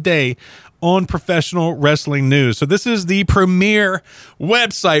throughout the day on professional wrestling news. So this is the premier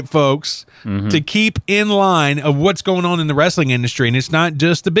website, folks, to keep in line of what's going on in the wrestling industry. And it's not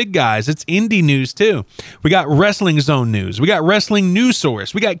just the big guys. It's indie news, too. We got Wrestling Zone News. We got Wrestling News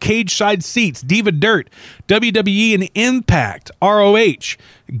Source. We got Cage Side Seats, Diva Dirt, WWE and Impact, ROH.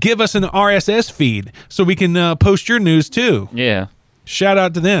 Give us an RSS feed so we can post your news, too. Yeah. Shout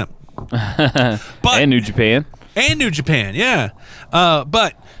out to them. And New Japan. And New Japan, yeah.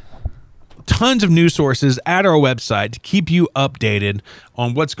 But tons of news sources at our website to keep you updated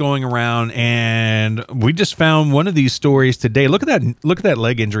on what's going around, and we just found one of these stories today. Look at that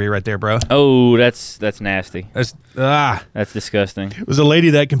leg injury right there, bro. Oh, that's nasty. That's disgusting. It was a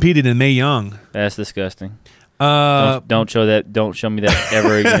lady that competed in Mae Young. That's disgusting. Don't show that. Don't show me that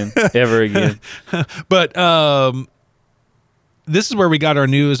ever again. Ever again. But this is where we got our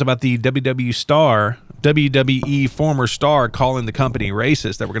news about the WWE former star calling the company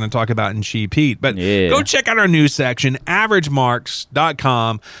racist that we're going to talk about in Cheap Heat. But go check out our news section,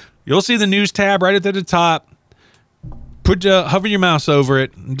 averagemarks.com. You'll see the news tab right at the top. Hover your mouse over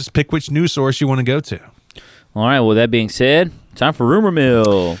it and just pick which news source you want to go to. All right, well, that being said, time for Rumor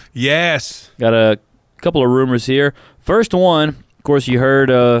Mill. Yes. Got a couple of rumors here. First one, of course, you heard,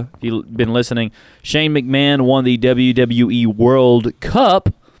 if you've been listening, Shane McMahon won the WWE World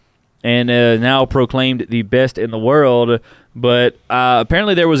Cup and now proclaimed the best in the world. But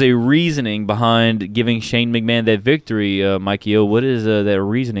apparently there was a reasoning behind giving Shane McMahon that victory. Mikey O, what is that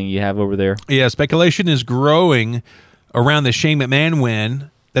reasoning you have over there? Yeah, speculation is growing around the Shane McMahon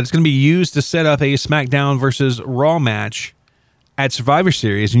win that it's going to be used to set up a SmackDown versus Raw match at Survivor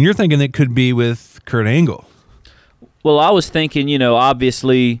Series. And you're thinking it could be with Kurt Angle. Well, I was thinking,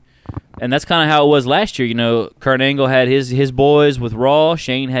 obviously, and that's kind of how it was last year. Kurt Angle had his boys with Raw.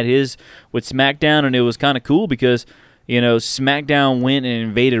 Shane had his with SmackDown, and it was kind of cool because, SmackDown went and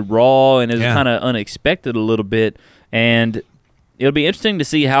invaded Raw, and it was kind of unexpected a little bit. And it'll be interesting to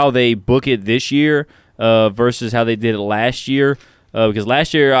see how they book it this year versus how they did it last year. Because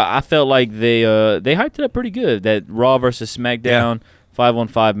last year, I felt like they hyped it up pretty good, that Raw versus SmackDown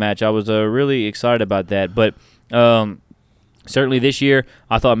 5-on-5 match. I was really excited about that. But certainly this year,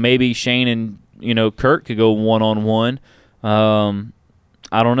 I thought maybe Shane and Kurt could go one-on-one. I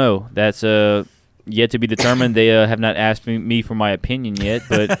don't know. That's yet to be determined. They have not asked me for my opinion yet,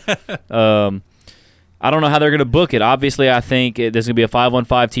 but I don't know how they're going to book it. Obviously, I think there's going to be a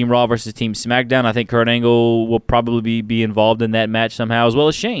 5-on-5 Team Raw versus Team SmackDown. I think Kurt Angle will probably be involved in that match somehow, as well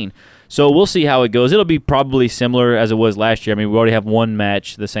as Shane. So we'll see how it goes. It'll be probably similar as it was last year. I mean, we already have one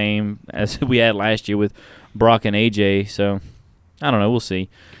match the same as we had last year with Brock and AJ. So I don't know. We'll see.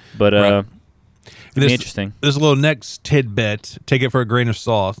 But it'll be interesting. There's a little next tidbit. Take it for a grain of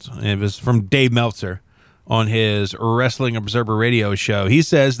salt. It was from Dave Meltzer on his Wrestling Observer Radio show. He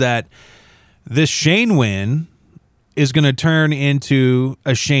says that this Shane win is going to turn into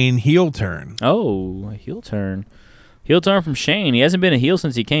a Shane heel turn. Oh, a heel turn. Heel turn from Shane. He hasn't been a heel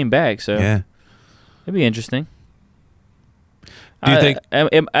since he came back, so yeah, it'd be interesting. Do you think?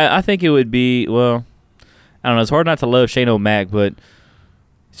 I think it would be, well, I don't know. It's hard not to love Shane O'Mac, but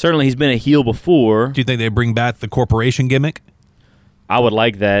certainly he's been a heel before. Do you think they bring back the corporation gimmick? I would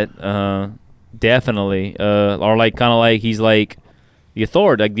like that, definitely. Or like kind of like he's like the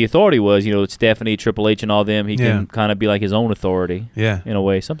authority. Like the authority was, Stephanie, Triple H, and all them. He can kind of be like his own authority. Yeah, in a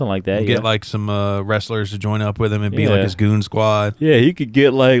way, something like that. Get like some wrestlers to join up with him and be like his goon squad. Yeah, he could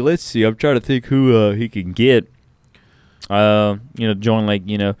get like, let's see, I'm trying to think who he can get. Join like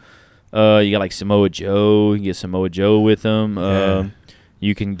you got like Samoa Joe. You can get Samoa Joe with him.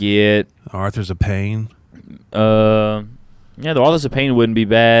 You can get Arthur's a Pain. The Authors of Pain wouldn't be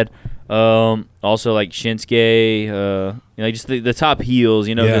bad. Also like Shinsuke, just the top heels,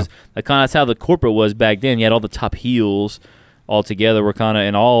 because that's how the corporate was back then. You had all the top heels all together. Were kind of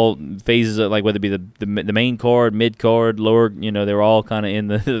in all phases of, like, whether it be the main card, mid card, lower. They were all kind of in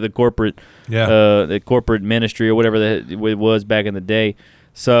the corporate, the corporate ministry or whatever it was back in the day.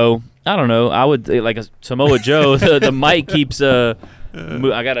 So I don't know. I would like a Samoa Joe. the mic keeps.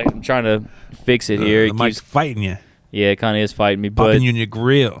 I'm trying to fix it here. The mic's fighting you. Yeah, it kind of is fighting me. Popping you in your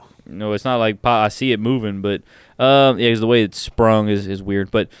grill. No, it's not like I see it moving, but because the way it's sprung is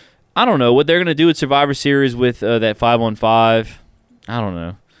weird. But I don't know what they're gonna do with Survivor Series with that 5-on-5. I don't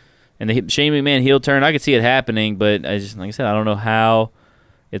know. And the Shane McMahon heel turn, I could see it happening, but like I said, I don't know how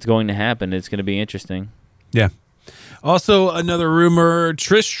it's going to happen. It's going to be interesting. Yeah. Also, another rumor: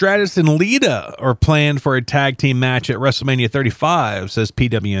 Trish Stratus and Lita are planned for a tag team match at WrestleMania 35. Says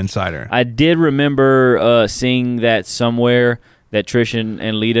PW Insider. I did remember seeing that somewhere. That Trish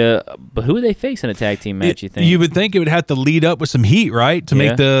and Lita, but who would they face in a tag team match, you think? You would think it would have to lead up with some heat, right? To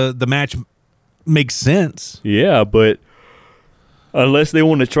make the match make sense. Yeah, but unless they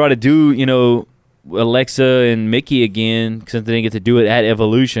want to try to do, Alexa and Mickey again, since they didn't get to do it at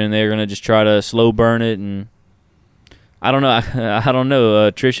Evolution, they're going to just try to slow burn it. And I don't know. I don't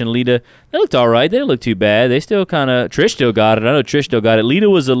know. Trish and Lita, they looked all right. They didn't look too bad. They still Trish still got it. I know Trish still got it. Lita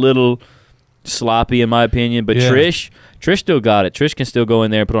was a little sloppy in my opinion, but Trish still got it. Trish can still go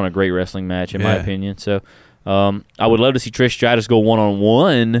in there and put on a great wrestling match in my opinion. So I would love to see Trish Stratus go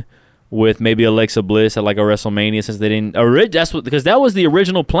one-on-one with maybe Alexa Bliss at like a WrestleMania, since they didn't because that was the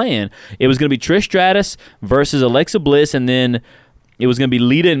original plan. It was going to be Trish Stratus versus Alexa Bliss, and then it was going to be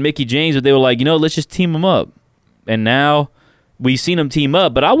Lita and Mickie James, but they were like, let's just team them up. And now we've seen them team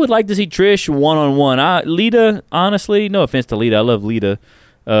up, but I would like to see Trish one-on-one. Lita, honestly, no offense to Lita, I love Lita.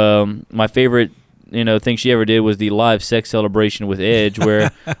 My favorite, thing she ever did was the live sex celebration with Edge,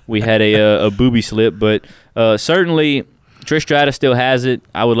 where we had a booby slip. But certainly, Trish Stratus still has it.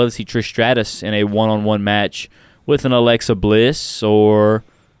 I would love to see Trish Stratus in a one-on-one match with an Alexa Bliss, or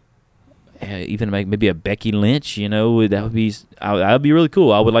even maybe a Becky Lynch. That would be really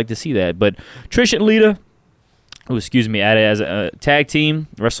cool. I would like to see that. But Trish and Lita, as a tag team,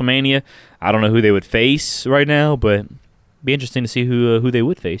 WrestleMania. I don't know who they would face right now, but be interesting to see who they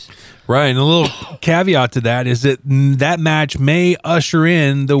would face. Right, and a little caveat to that is that match may usher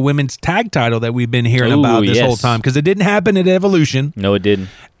in the women's tag title that we've been hearing about this whole time, because it didn't happen at Evolution. No, it didn't.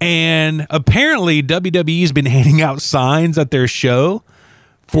 And apparently WWE's been handing out signs at their show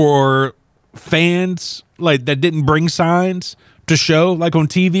for fans like that didn't bring signs to show, like on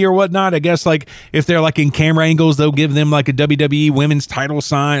TV or whatnot. I guess like if they're like in camera angles, they'll give them like a WWE women's title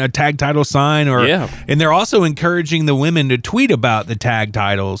sign, a tag title sign, and they're also encouraging the women to tweet about the tag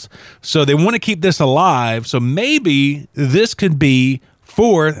titles. So they want to keep this alive. So maybe this could be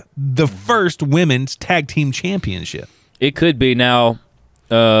for the first women's tag team championship. It could be. Now,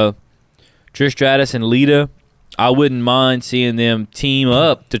 Trish Stratus and Lita, I wouldn't mind seeing them team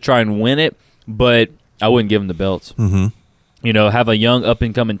up to try and win it, but I wouldn't give them the belts. Mm-hmm. Have a young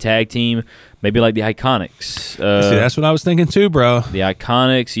up-and-coming tag team, maybe like the Iconics. See, that's what I was thinking too, bro. The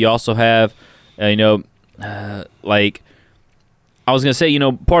Iconics. You also have, like, I was going to say,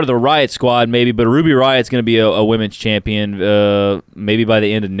 part of the Riot Squad maybe, but Ruby Riot's going to be a women's champion maybe by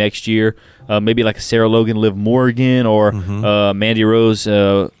the end of next year. Maybe like a Sarah Logan, Liv Morgan, or Mandy Rose,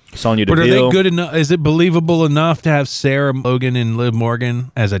 Sonya Deville. But are they good enough? Is it believable enough to have Sarah Logan and Liv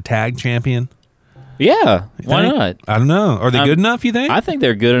Morgan as a tag champion? Yeah, why think? not? I don't know. Are they good enough, you think? I think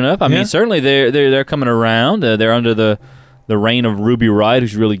they're good enough. I mean, certainly they're coming around. They're under the reign of Ruby Riott,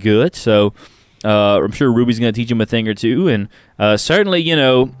 who's really good. So I'm sure Ruby's going to teach them a thing or two. And certainly,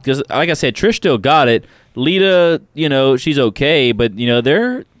 because like I said, Trish still got it. Lita, she's okay, but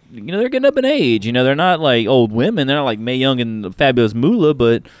they're getting up in age. They're not like old women. They're not like Mae Young and Fabulous Moolah,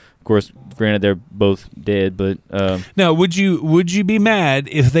 but of course, granted, they're both dead. But now, would you be mad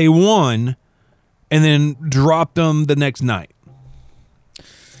if they won and then dropped them the next night?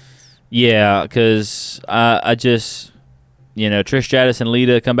 Yeah, because I just, Trish Stratus and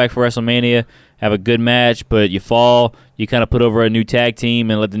Lita come back for WrestleMania, have a good match, but you fall. You kind of put over a new tag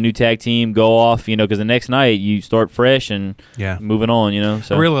team and let the new tag team go off, because the next night you start fresh and moving on,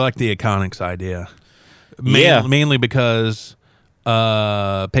 So I really like the Iconics idea. Mainly because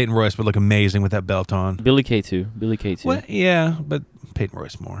Peyton Royce would look amazing with that belt on. Billy Kay too. Well, yeah, but Peyton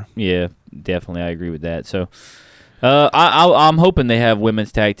Royce more. Yeah, definitely. I agree with that. So I'm hoping they have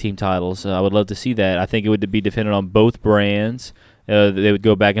women's tag team titles. I would love to see that. I think it would be dependent on both brands. They would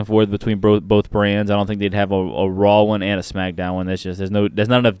go back and forth between both brands. I don't think they'd have a Raw one and a SmackDown one. There's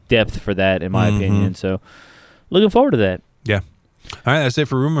not enough depth for that, in my opinion. So, looking forward to that. Yeah. All right, that's it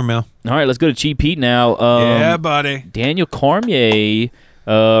for Rumor Mill. All right, let's go to Cheap Pete now. Yeah, buddy. Daniel Cormier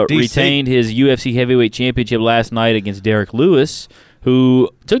retained his UFC Heavyweight Championship last night against Derek Lewis, who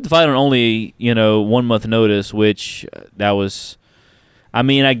took the fight on only 1 month notice, which that was. I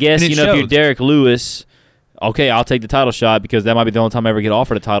mean, I guess if you're Derek Lewis. Okay, I'll take the title shot because that might be the only time I ever get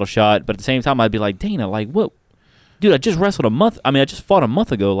offered a title shot. But at the same time, I'd be like, Dana, like, what? Dude, I just wrestled I just fought a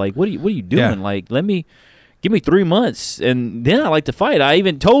month ago. Like, what are you doing? Yeah. Like, give me 3 months, and then I like to fight. I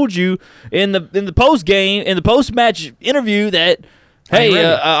even told you in the post match interview that,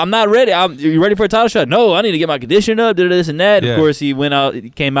 hey, I'm not ready. You ready for a title shot? No, I need to get my conditioning up, this and that. Yeah. Of course, he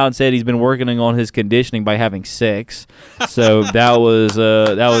came out and said he's been working on his conditioning by having sex. So that was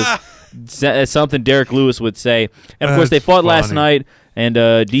something Derek Lewis would say. And, of course, they fought last night, and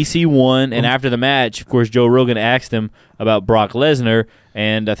DC won. And after the match, of course, Joe Rogan asked him about Brock Lesnar,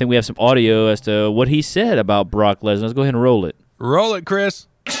 and I think we have some audio as to what he said about Brock Lesnar. Let's go ahead and roll it. Roll it, Chris.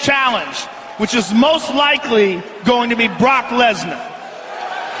 Challenge, which is most likely going to be Brock Lesnar.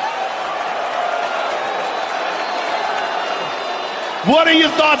 What are your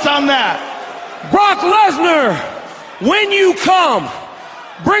thoughts on that? Brock Lesnar, when you come,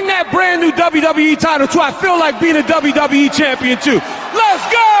 bring that brand new WWE title too. I feel like being a WWE champion too. Let's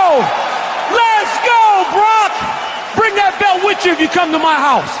go! Let's go, Brock! Bring that belt with you if you come to my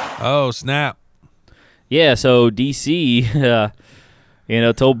house. Oh, snap. Yeah, so DC,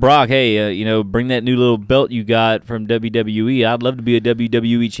 told Brock, hey, bring that new little belt you got from WWE. I'd love to be a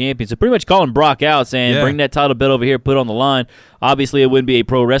WWE champion. So pretty much calling Brock out, saying, bring that title belt over here, put it on the line. Obviously, it wouldn't be a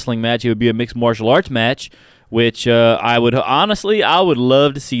pro wrestling match. It would be a mixed martial arts match, which I would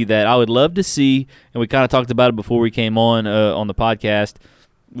love to see that. I would love to see, and we kind of talked about it before we came on the podcast.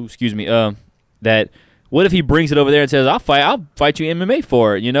 Ooh, excuse me. That what if he brings it over there and says, "I'll fight you MMA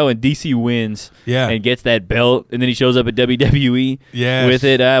for it," and DC wins, and gets that belt, and then he shows up at WWE with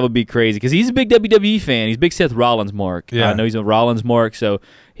it. That would be crazy because he's a big WWE fan. He's a big Seth Rollins mark. I know he's a Rollins mark, so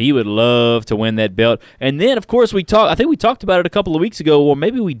he would love to win that belt. And then, of course, I think we talked about it a couple of weeks ago, or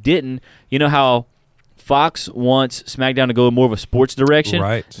maybe we didn't. You know how Fox wants SmackDown to go in more of a sports direction.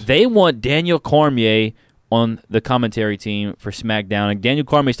 Right. They want Daniel Cormier on the commentary team for SmackDown. And Daniel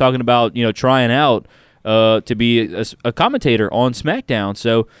Cormier's talking about, trying out to be a commentator on SmackDown.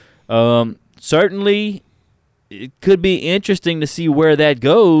 So certainly it could be interesting to see where that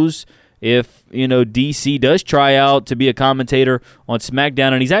goes if, DC does try out to be a commentator on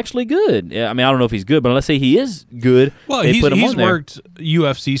SmackDown, and he's actually good. I mean, I don't know if he's good, but let's say he is good. Well, he's worked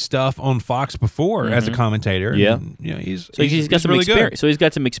UFC stuff on Fox before as a commentator. Yeah. And, he's got some really experience. good. So he's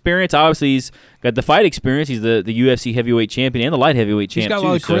got some experience. Obviously, he's got the fight experience. He's the UFC heavyweight champion and the light heavyweight champion. He's got a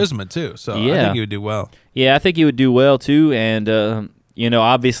lot of charisma, too, so I think he would do well. Yeah, I think he would do well, too. And,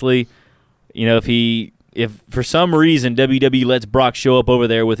 obviously, if for some reason WWE lets Brock show up over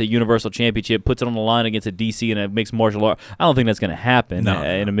there with a Universal Championship, puts it on the line against a DC in a mixed martial art, I don't think that's going to happen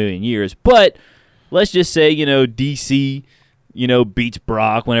in a million years. But let's just say, DC, beats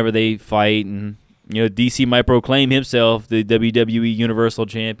Brock whenever they fight, and DC might proclaim himself the WWE Universal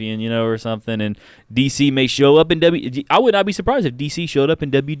Champion, or something, and DC may show up in I would not be surprised if DC showed up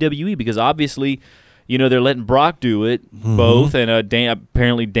in WWE because obviously, they're letting Brock do it both, and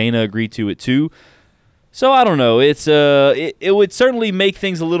apparently Dana agreed to it too. So I don't know. It's it would certainly make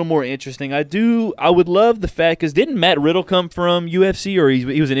things a little more interesting. I would love the fact because didn't Matt Riddle come from UFC or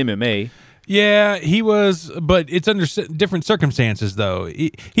he was in MMA? Yeah, he was, but it's under different circumstances, though.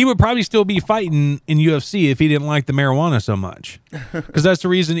 He would probably still be fighting in UFC if he didn't like the marijuana so much, because that's the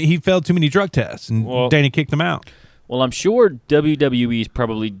reason he failed too many drug tests, and Dana kicked him out. Well, I'm sure WWE is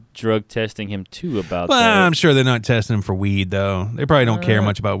probably drug testing him too about that. I'm sure they're not testing him for weed, though. They probably don't care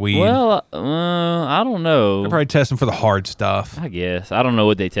much about weed. Well, I don't know. They're probably testing for the hard stuff. I guess. I don't know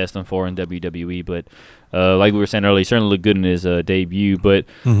what they test him for in WWE, but like we were saying earlier, he certainly looked good in his debut. But,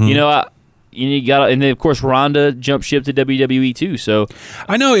 you know, you got, and then, of course, Ronda jumped ship to WWE too. So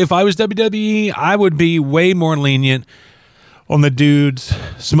I know if I was WWE, I would be way more lenient on the dudes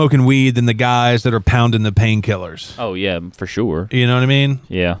smoking weed than the guys that are pounding the painkillers. Oh, yeah, for sure. You know what I mean?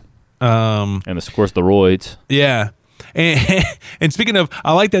 Yeah. And, of course, the roids. Yeah. And speaking of,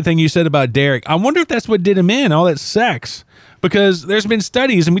 I like that thing you said about Derek. I wonder if that's what did him in, all that sex. Because there's been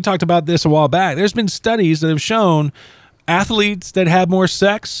studies, and we talked about this a while back, there's been studies that have shown athletes that have more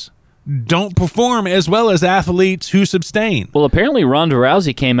sex don't perform as well as athletes who sustain. Well, apparently Ronda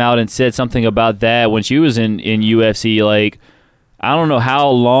Rousey came out and said something about that when she was in UFC, like, I don't know how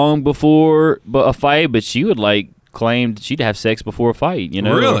long before a fight, but she would claimed she'd have sex before a fight, you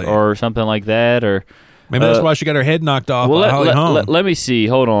know, really? or something like that, or maybe that's why she got her head knocked off. Well, by Holly Holm. let me see.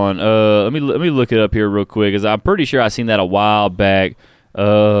 Hold on. Let me look it up here real quick, because I'm pretty sure I seen that a while back.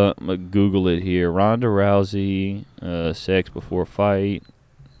 I'm gonna Google it here. Ronda Rousey, sex before fight,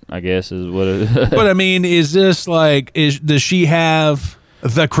 I guess is what it. But I mean, is this does she have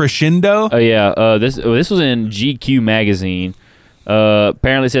the crescendo? Oh yeah. This was in GQ magazine.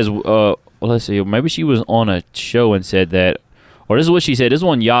 Apparently it says, well, let's see, maybe she was on a show and said that, or this is what she said. This is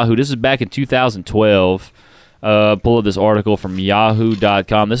on Yahoo. This is back in 2012. Pull up this article from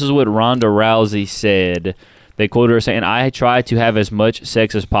Yahoo.com. This is what Ronda Rousey said. They quoted her saying, "I try to have as much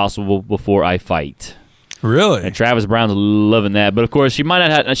sex as possible before I fight." Really? And Travis Brown's loving that, but of course she might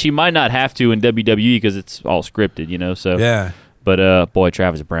not have to in WWE because it's all scripted, you know. So yeah. But boy,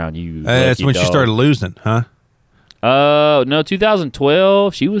 Travis Brown, you. That's when she started losing, huh? No,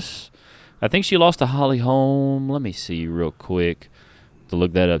 2012. I think she lost to Holly Holm. Let me see real quick to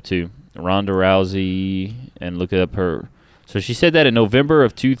look that up too. Ronda Rousey, and look up her. So she said that in November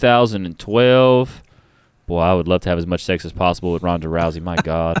of 2012. Boy, I would love to have as much sex as possible with Ronda Rousey. My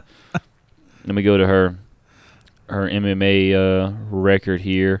God. Let me go to her MMA record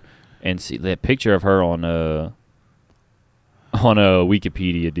here and see that picture of her on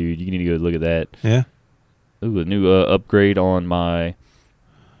Wikipedia, dude. You need to go look at that. Yeah. Ooh, a new upgrade on my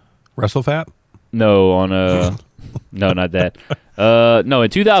WrestleFap? No, on no, not that. No,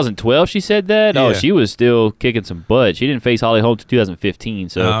 in 2012 she said that. Yeah. Oh, she was still kicking some butt. She didn't face Holly Holm until 2015.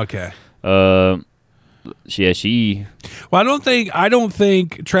 So okay. Yeah, she. Well, I don't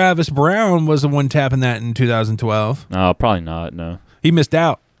think Travis Brown was the one tapping that in 2012. No, probably not. No, he missed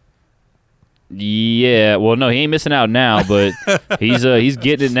out. Yeah, well, no, he ain't missing out now, but he's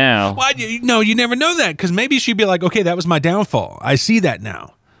getting it now. Why? No, you never know that, because maybe she'd be like, okay, that was my downfall. I see that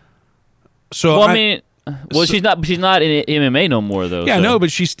now. So well, I mean, she's not in MMA no more though. Yeah, so. no,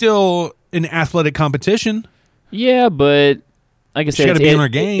 but she's still in athletic competition. Yeah, but like I said, she got to be in her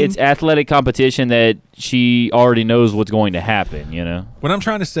game. It's athletic competition that she already knows what's going to happen. You know. What I'm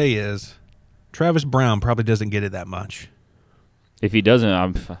trying to say is, Travis Brown probably doesn't get it that much. If he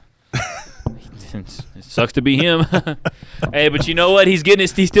doesn't, it sucks to be him. Hey, but you know what? He's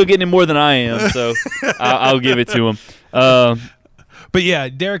still getting it more than I am, so I'll give it to him. But yeah,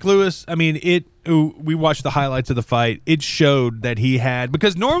 Derek Lewis, I mean, we watched the highlights of the fight. It showed that he had,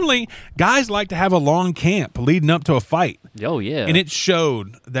 because normally guys like to have a long camp leading up to a fight. Oh, yeah. And it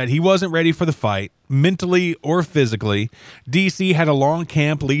showed that he wasn't ready for the fight, mentally or physically. DC had a long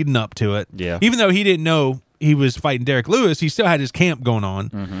camp leading up to it. Yeah. Even though he didn't know he was fighting Derek Lewis, he still had his camp going on.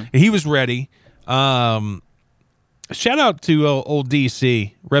 Mm-hmm. And he was ready. Shout out to old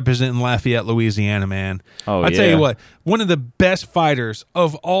DC representing Lafayette, Louisiana, man. Oh, I tell you what, one of the best fighters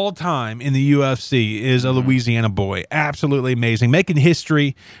of all time in the UFC is a Louisiana boy. Absolutely amazing. Making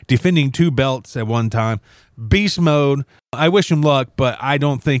history, defending 2 belts at one time. Beast mode. I wish him luck, but I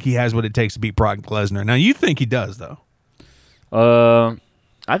don't think he has what it takes to beat Brock Lesnar. Now, you think he does, though.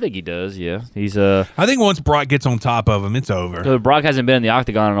 I think he does, yeah. He's I think once Brock gets on top of him, it's over. Brock hasn't been in the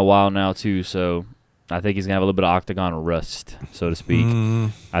octagon in a while now, too, so I think he's going to have a little bit of octagon rust, so to speak.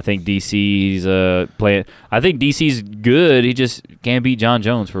 I think DC's playing. I think DC's good. He just can't beat John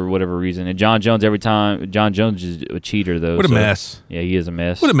Jones for whatever reason. And John Jones is a cheater, though. What a mess. Yeah, he is a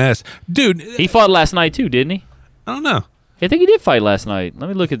mess. What a mess. Dude. He fought last night, too, didn't he? I don't know. I think he did fight last night. Let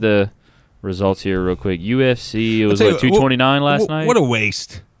me look at the results here real quick. UFC, it was, 229 last night? What a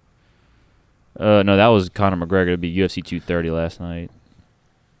waste. No, that was Conor McGregor. It'd be UFC 230 last night.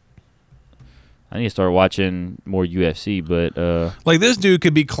 I need to start watching more UFC, but Like, this dude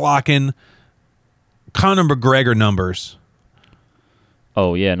could be clocking Conor McGregor numbers.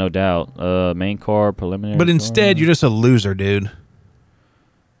 oh yeah, no doubt. Main card, preliminary. But instead, card, you're just a loser, dude.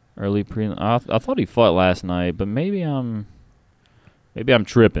 early pre. I thought he fought last night, but maybe I'm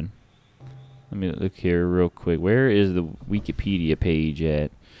tripping. Let me look here real quick. Where is the Wikipedia page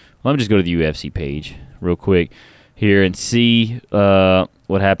at? Let me just go to the UFC page real quick here and see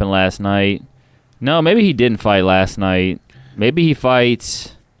what happened last night. No, maybe he didn't fight last night. Maybe he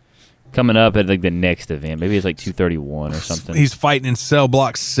fights coming up at like the next event. Maybe it's like 231 or something. He's fighting in cell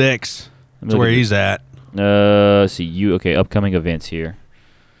block 6. That's where he's at. See, okay, upcoming events here.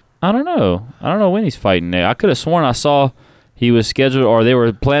 I don't know when he's fighting there. I could have sworn I saw he was scheduled, or they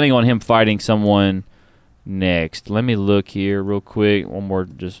were planning on him fighting someone next. Let me look here real quick. One more,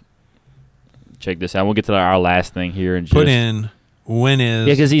 just check this out. We'll get to our last thing here and put in when is.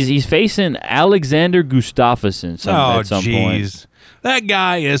 Yeah, because he's facing Alexander Gustafsson at some point. That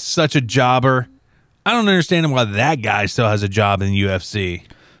guy is such a jobber. I don't understand why that guy still has a job in UFC.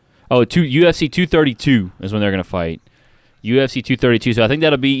 Oh, UFC 232 is when they're going to fight. UFC 232. So I think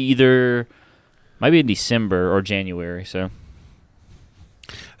that'll be might be in December or January. So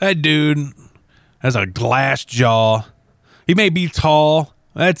that dude has a glass jaw. He may be tall.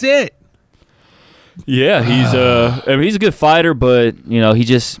 That's it. Yeah, he's a good fighter, but he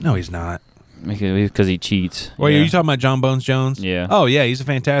just no, he's not. Because he cheats. Wait, are you talking about John Bones Jones? Yeah. Oh yeah, he's a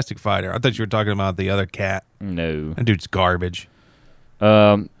fantastic fighter. I thought you were talking about the other cat. No, that dude's garbage.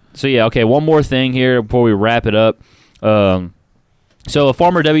 So yeah, okay. One more thing here before we wrap it up. So a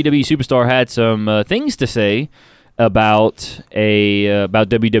former WWE superstar had some things to say about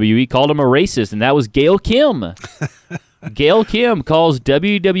WWE. Called him a racist, and that was Gail Kim. Gail Kim calls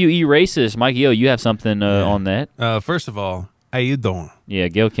WWE racist. Mike, you have something on that? First of all, how you doing? Yeah,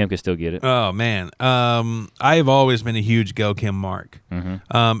 Gail Kim can still get it. Oh man, I've always been a huge Gail Kim mark, and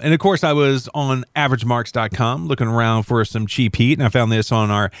of course I was on AverageMarks.com looking around for some cheap heat, and I found this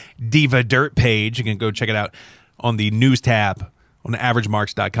on our Diva Dirt page. You can go check it out on the news tab on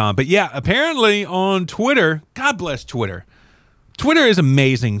AverageMarks.com. But yeah, apparently on Twitter, God bless Twitter. Twitter is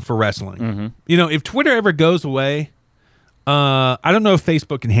amazing for wrestling. If Twitter ever goes away, I don't know if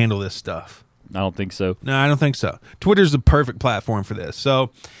Facebook can handle this stuff. I don't think so. No, I don't think so. Twitter's the perfect platform for this.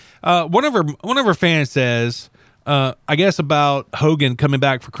 So, one of our fans says, I guess about Hogan coming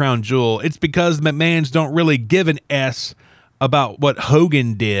back for Crown Jewel, it's because the McMahons don't really give an S about what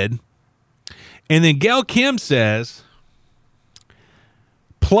Hogan did. And then Gail Kim says,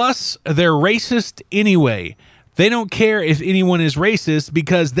 plus they're racist anyway. They don't care if anyone is racist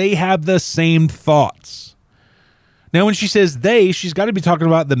because they have the same thoughts. Now, when she says they, she's got to be talking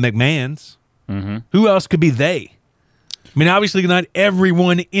about the McMahons. Who else could be they? I mean, obviously not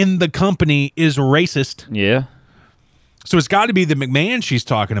everyone in the company is racist. Yeah. So it's got to be the McMahon she's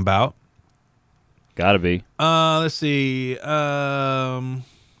talking about. Got to be. Let's see. Nah,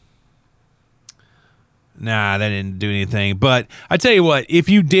 that didn't do anything. But I tell you what, if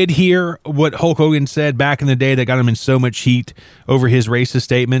you did hear what Hulk Hogan said back in the day that got him in so much heat over his racist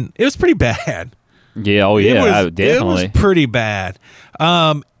statement, it was pretty bad. Yeah, definitely. It was pretty bad.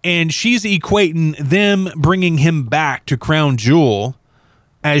 And she's equating them bringing him back to Crown Jewel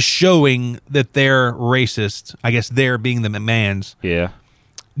as showing that they're racist. I guess they're being the McMahons. Yeah.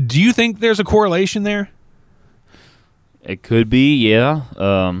 Do you think there's a correlation there? It could be, yeah.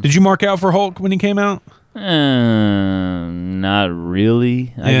 Did you mark out for Hulk when he came out? Not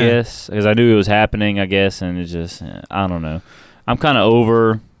really, I guess. Because I knew it was happening, I guess, and it's just, I don't know. I'm kind of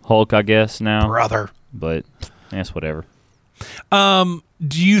over Hulk, I guess, now. Brother. But that's whatever.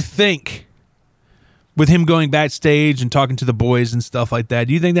 Do you think, with him going backstage and talking to the boys and stuff like that,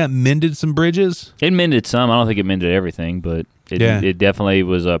 do you think that mended some bridges? It mended some. I don't think it mended everything, but it definitely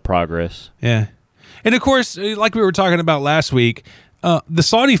was progress. Yeah. And, of course, like we were talking about last week, the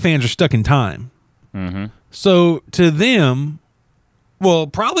Saudi fans are stuck in time. So, to them, well,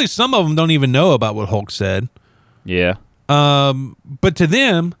 probably some of them don't even know about what Hulk said. Yeah. But to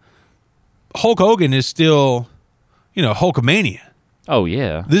them, Hulk Hogan is still, Hulkamania. Oh,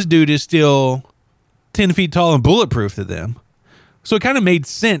 yeah. This dude is still 10 feet tall and bulletproof to them. So it kind of made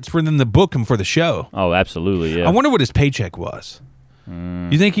sense for them to book him for the show. Oh, absolutely, yeah. I wonder what his paycheck was.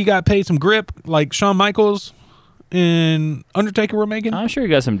 You think he got paid some grip like Shawn Michaels and Undertaker were making? I'm sure he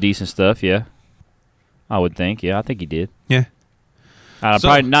got some decent stuff, yeah. I would think, yeah. I think he did. Yeah.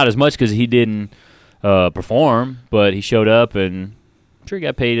 Probably not as much because he didn't perform, but he showed up and I'm sure he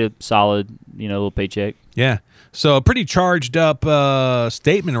got paid a solid, little paycheck. Yeah. So a pretty charged up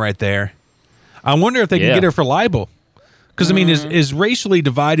statement right there. I wonder if they can get her for libel. Because, I mean, as racially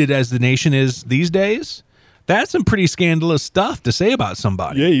divided as the nation is these days, that's some pretty scandalous stuff to say about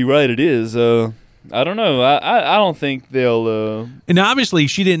somebody. Yeah, you're right. It is. I don't know. I don't think they'll. And obviously,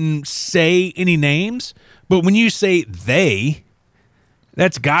 she didn't say any names, but when you say they,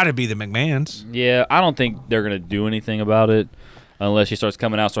 that's got to be the McMahons. Yeah, I don't think they're going to do anything about it unless she starts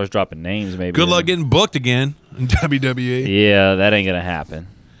coming out, starts dropping names, maybe. Good luck getting booked again in WWE. Yeah, that ain't going to happen.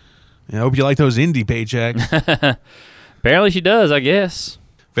 I hope you like those indie paychecks. Apparently she does, I guess.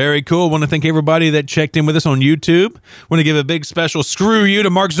 Very cool. Want to thank everybody that checked in with us on YouTube. Want to give a big special screw you to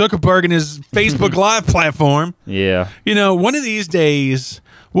Mark Zuckerberg and his Facebook Live platform. Yeah. You know, one of these days,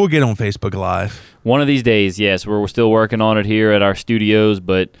 we'll get on Facebook Live. One of these days, yes. We're still working on it here at our studios,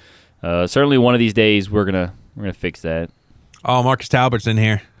 but certainly one of these days we're gonna fix that. Oh, Marcus Talbert's in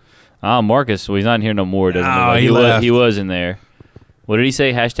here. Ah, Marcus. Well, he's not in here no more, doesn't Oh, he? he left. He was in there. What did he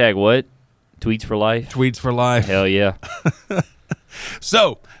say? Hashtag what? Tweets for life? Tweets for life. Hell yeah.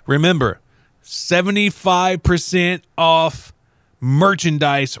 So, remember, 75% off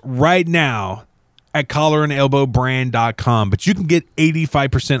merchandise right now at collarandelbowbrand.com. But you can get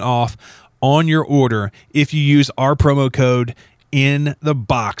 85% off on your order if you use our promo code in the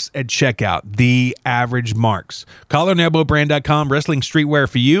box at checkout, The Average Marks. collarandelbowbrand.com, wrestling streetwear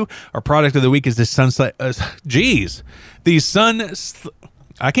for you. Our product of the week is the Sunset.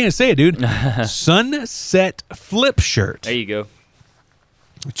 I can't say it, dude. Sunset Flip Shirt. There you go.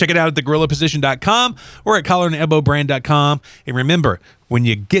 Check it out at thegorillaposition.com or at collarandelbowbrand.com. And remember, when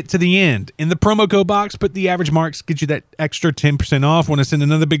you get to the end, in the promo code box, put The Average Marks, get you that extra 10% off. Want to send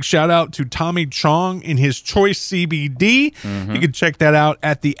another big shout out to Tommy Chong and his Choice CBD. You can check that out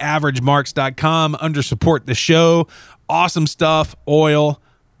at theaveragemarks.com under support the show. Awesome stuff, oil,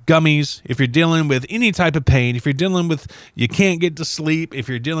 gummies. If you're dealing with any type of pain, if you're dealing with you can't get to sleep, if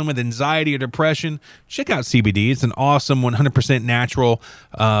you're dealing with anxiety or depression, check out CBD. It's an awesome 100% natural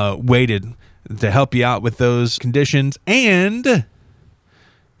way to help you out with those conditions. And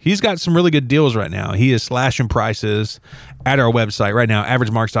he's got some really good deals right now. He is slashing prices at our website right now,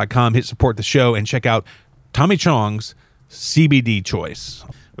 averagemarks.com. Hit support the show and check out Tommy Chong's CBD choice.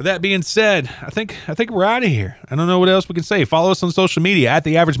 With that being said, I think we're out of here. I don't know what else we can say. Follow us on social media at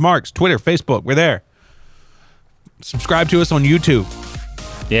The Average Marks, Twitter, Facebook. We're there. Subscribe to us on YouTube.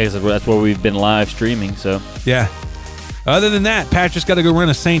 Yeah, because that's where we've been live streaming, so. Yeah. Other than that, Patrick's got to go run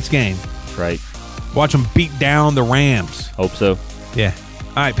a Saints game. That's right. Watch them beat down the Rams. Hope so. Yeah.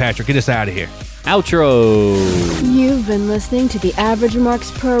 All right, Patrick, get us out of here. Outro. You've been listening to the Average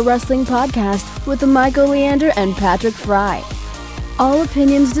Marks Pro Wrestling Podcast with Michael Leander and Patrick Fry. All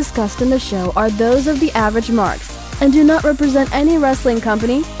opinions discussed in the show are those of the Average Marks and do not represent any wrestling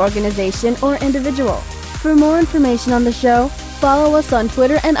company, organization, or individual. For more information on the show, follow us on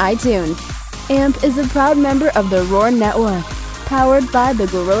Twitter and iTunes. AMP is a proud member of the Roar Network, powered by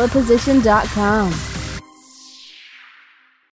thegorillaposition.com.